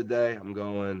 Player of the day, I'm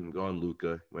going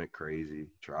Luka. Went crazy,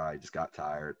 just got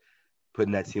tired.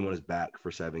 Putting that team on his back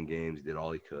for 7 games. He did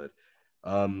all he could.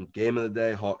 Game of the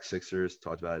day, Hawks Sixers.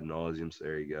 Talked about it ad nauseum, so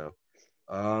there you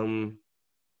go.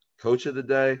 Coach of the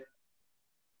day,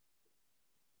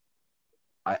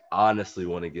 I honestly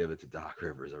want to give it to Doc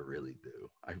Rivers. I really do,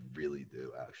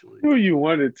 actually. Who you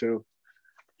wanted to?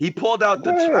 He pulled out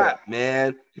the trap,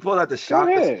 man. He pulled out the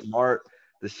Shaka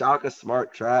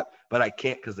Smart trap, but I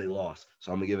can't because they lost.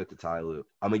 So I'm going to give it to Ty Lue.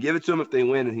 I'm going to give it to him if they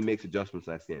win and he makes adjustments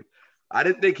next game. I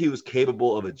didn't think he was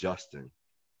capable of adjusting.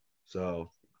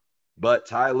 So, but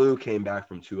Ty Lue came back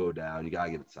from 2-0 down. You got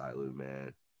to give it to Ty Lue,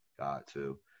 man. Got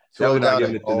to.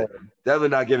 Definitely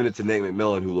not giving it to Nate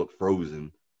McMillan, who looked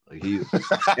frozen. Like he was like,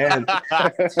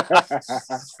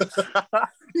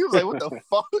 what the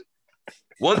fuck?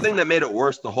 One thing that made it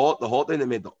worse, the whole thing that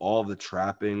made all of the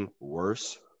trapping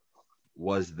worse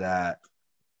was that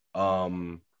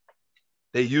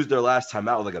they used their last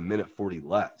timeout with like a minute 40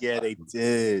 left. Yeah, they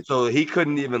did. So he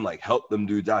couldn't even like help them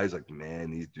dudes out. He's like,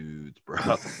 man, these dudes, bro.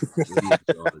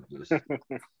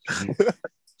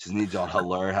 Just need y'all to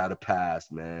learn how to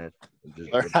pass, man.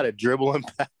 Learn how to dribble and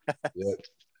pass. Yeah.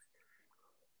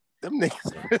 Them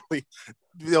niggas really,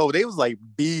 they was like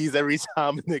bees every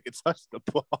time a nigga touched the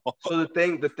ball. So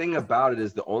the thing about it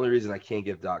is the only reason I can't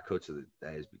give Doc coach of the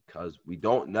day is because we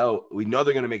don't know. We know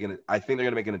they're gonna I think they're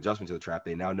gonna make an adjustment to the trap.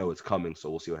 They now know it's coming,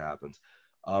 so we'll see what happens.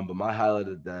 But my highlight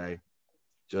of the day,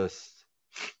 just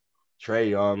Trae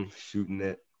Young shooting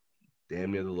it,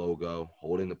 damn near the logo,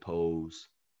 holding the pose,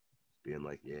 being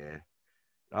like, yeah.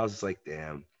 And I was just like,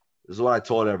 damn, this is what I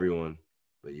told everyone.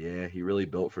 But yeah, he really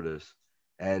built for this.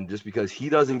 And just because he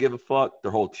doesn't give a fuck,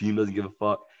 their whole team doesn't give a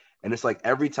fuck. And it's like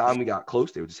every time we got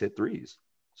close, they would just hit threes.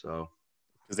 So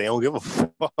because they don't give a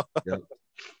fuck. Yep.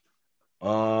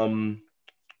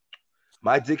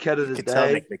 My dickhead of the day.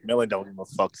 Tell Nick McMillan don't give a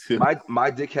fuck too. My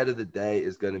dickhead of the day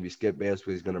is going to be Skip Bayless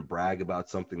because he's going to brag about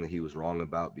something that he was wrong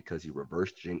about because he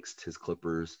reverse jinxed his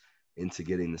Clippers into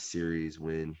getting the series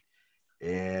win.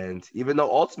 And even though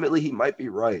ultimately he might be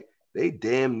right, they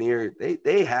damn near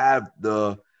they have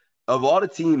of all the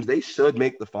teams, they should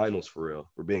make the finals for real,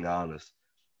 for being honest.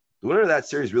 The winner of that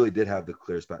series really did have the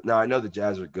clear spot. Now, I know the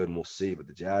Jazz are good and we'll see, but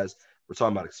the Jazz, we're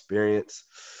talking about experience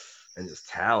and just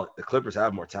talent. The Clippers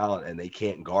have more talent and they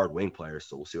can't guard wing players,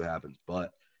 so we'll see what happens.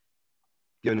 But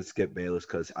giving it to Skip Bayless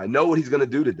because I know what he's going to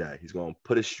do today. He's going to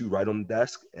put his shoe right on the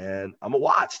desk, and I'm going to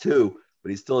watch too,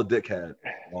 but he's still a dickhead,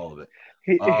 all of it.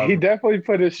 He definitely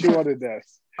put his shoe on the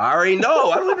desk. I already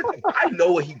know. I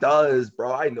know what he does,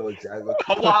 bro. I know exactly.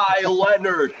 Kawhi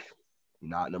Leonard.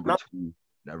 Not number 2.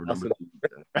 Never number 2.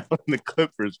 The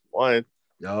Clippers won.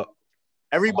 Yep.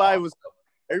 Everybody was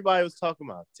talking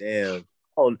about, damn.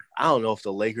 Oh, I don't know if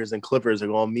the Lakers and Clippers are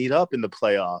going to meet up in the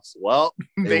playoffs. Well,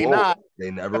 they not.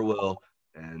 They never will.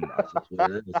 And that's just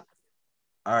what it is.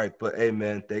 All right. But, hey,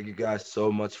 man, thank you guys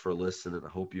so much for listening. I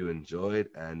hope you enjoyed.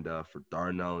 And for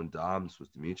Darnell and Dom, this was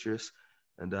Demetrius.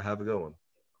 And have a good one.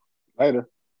 Later.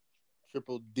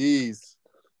 Triple D's.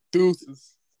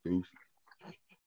 Deuces. Deuce.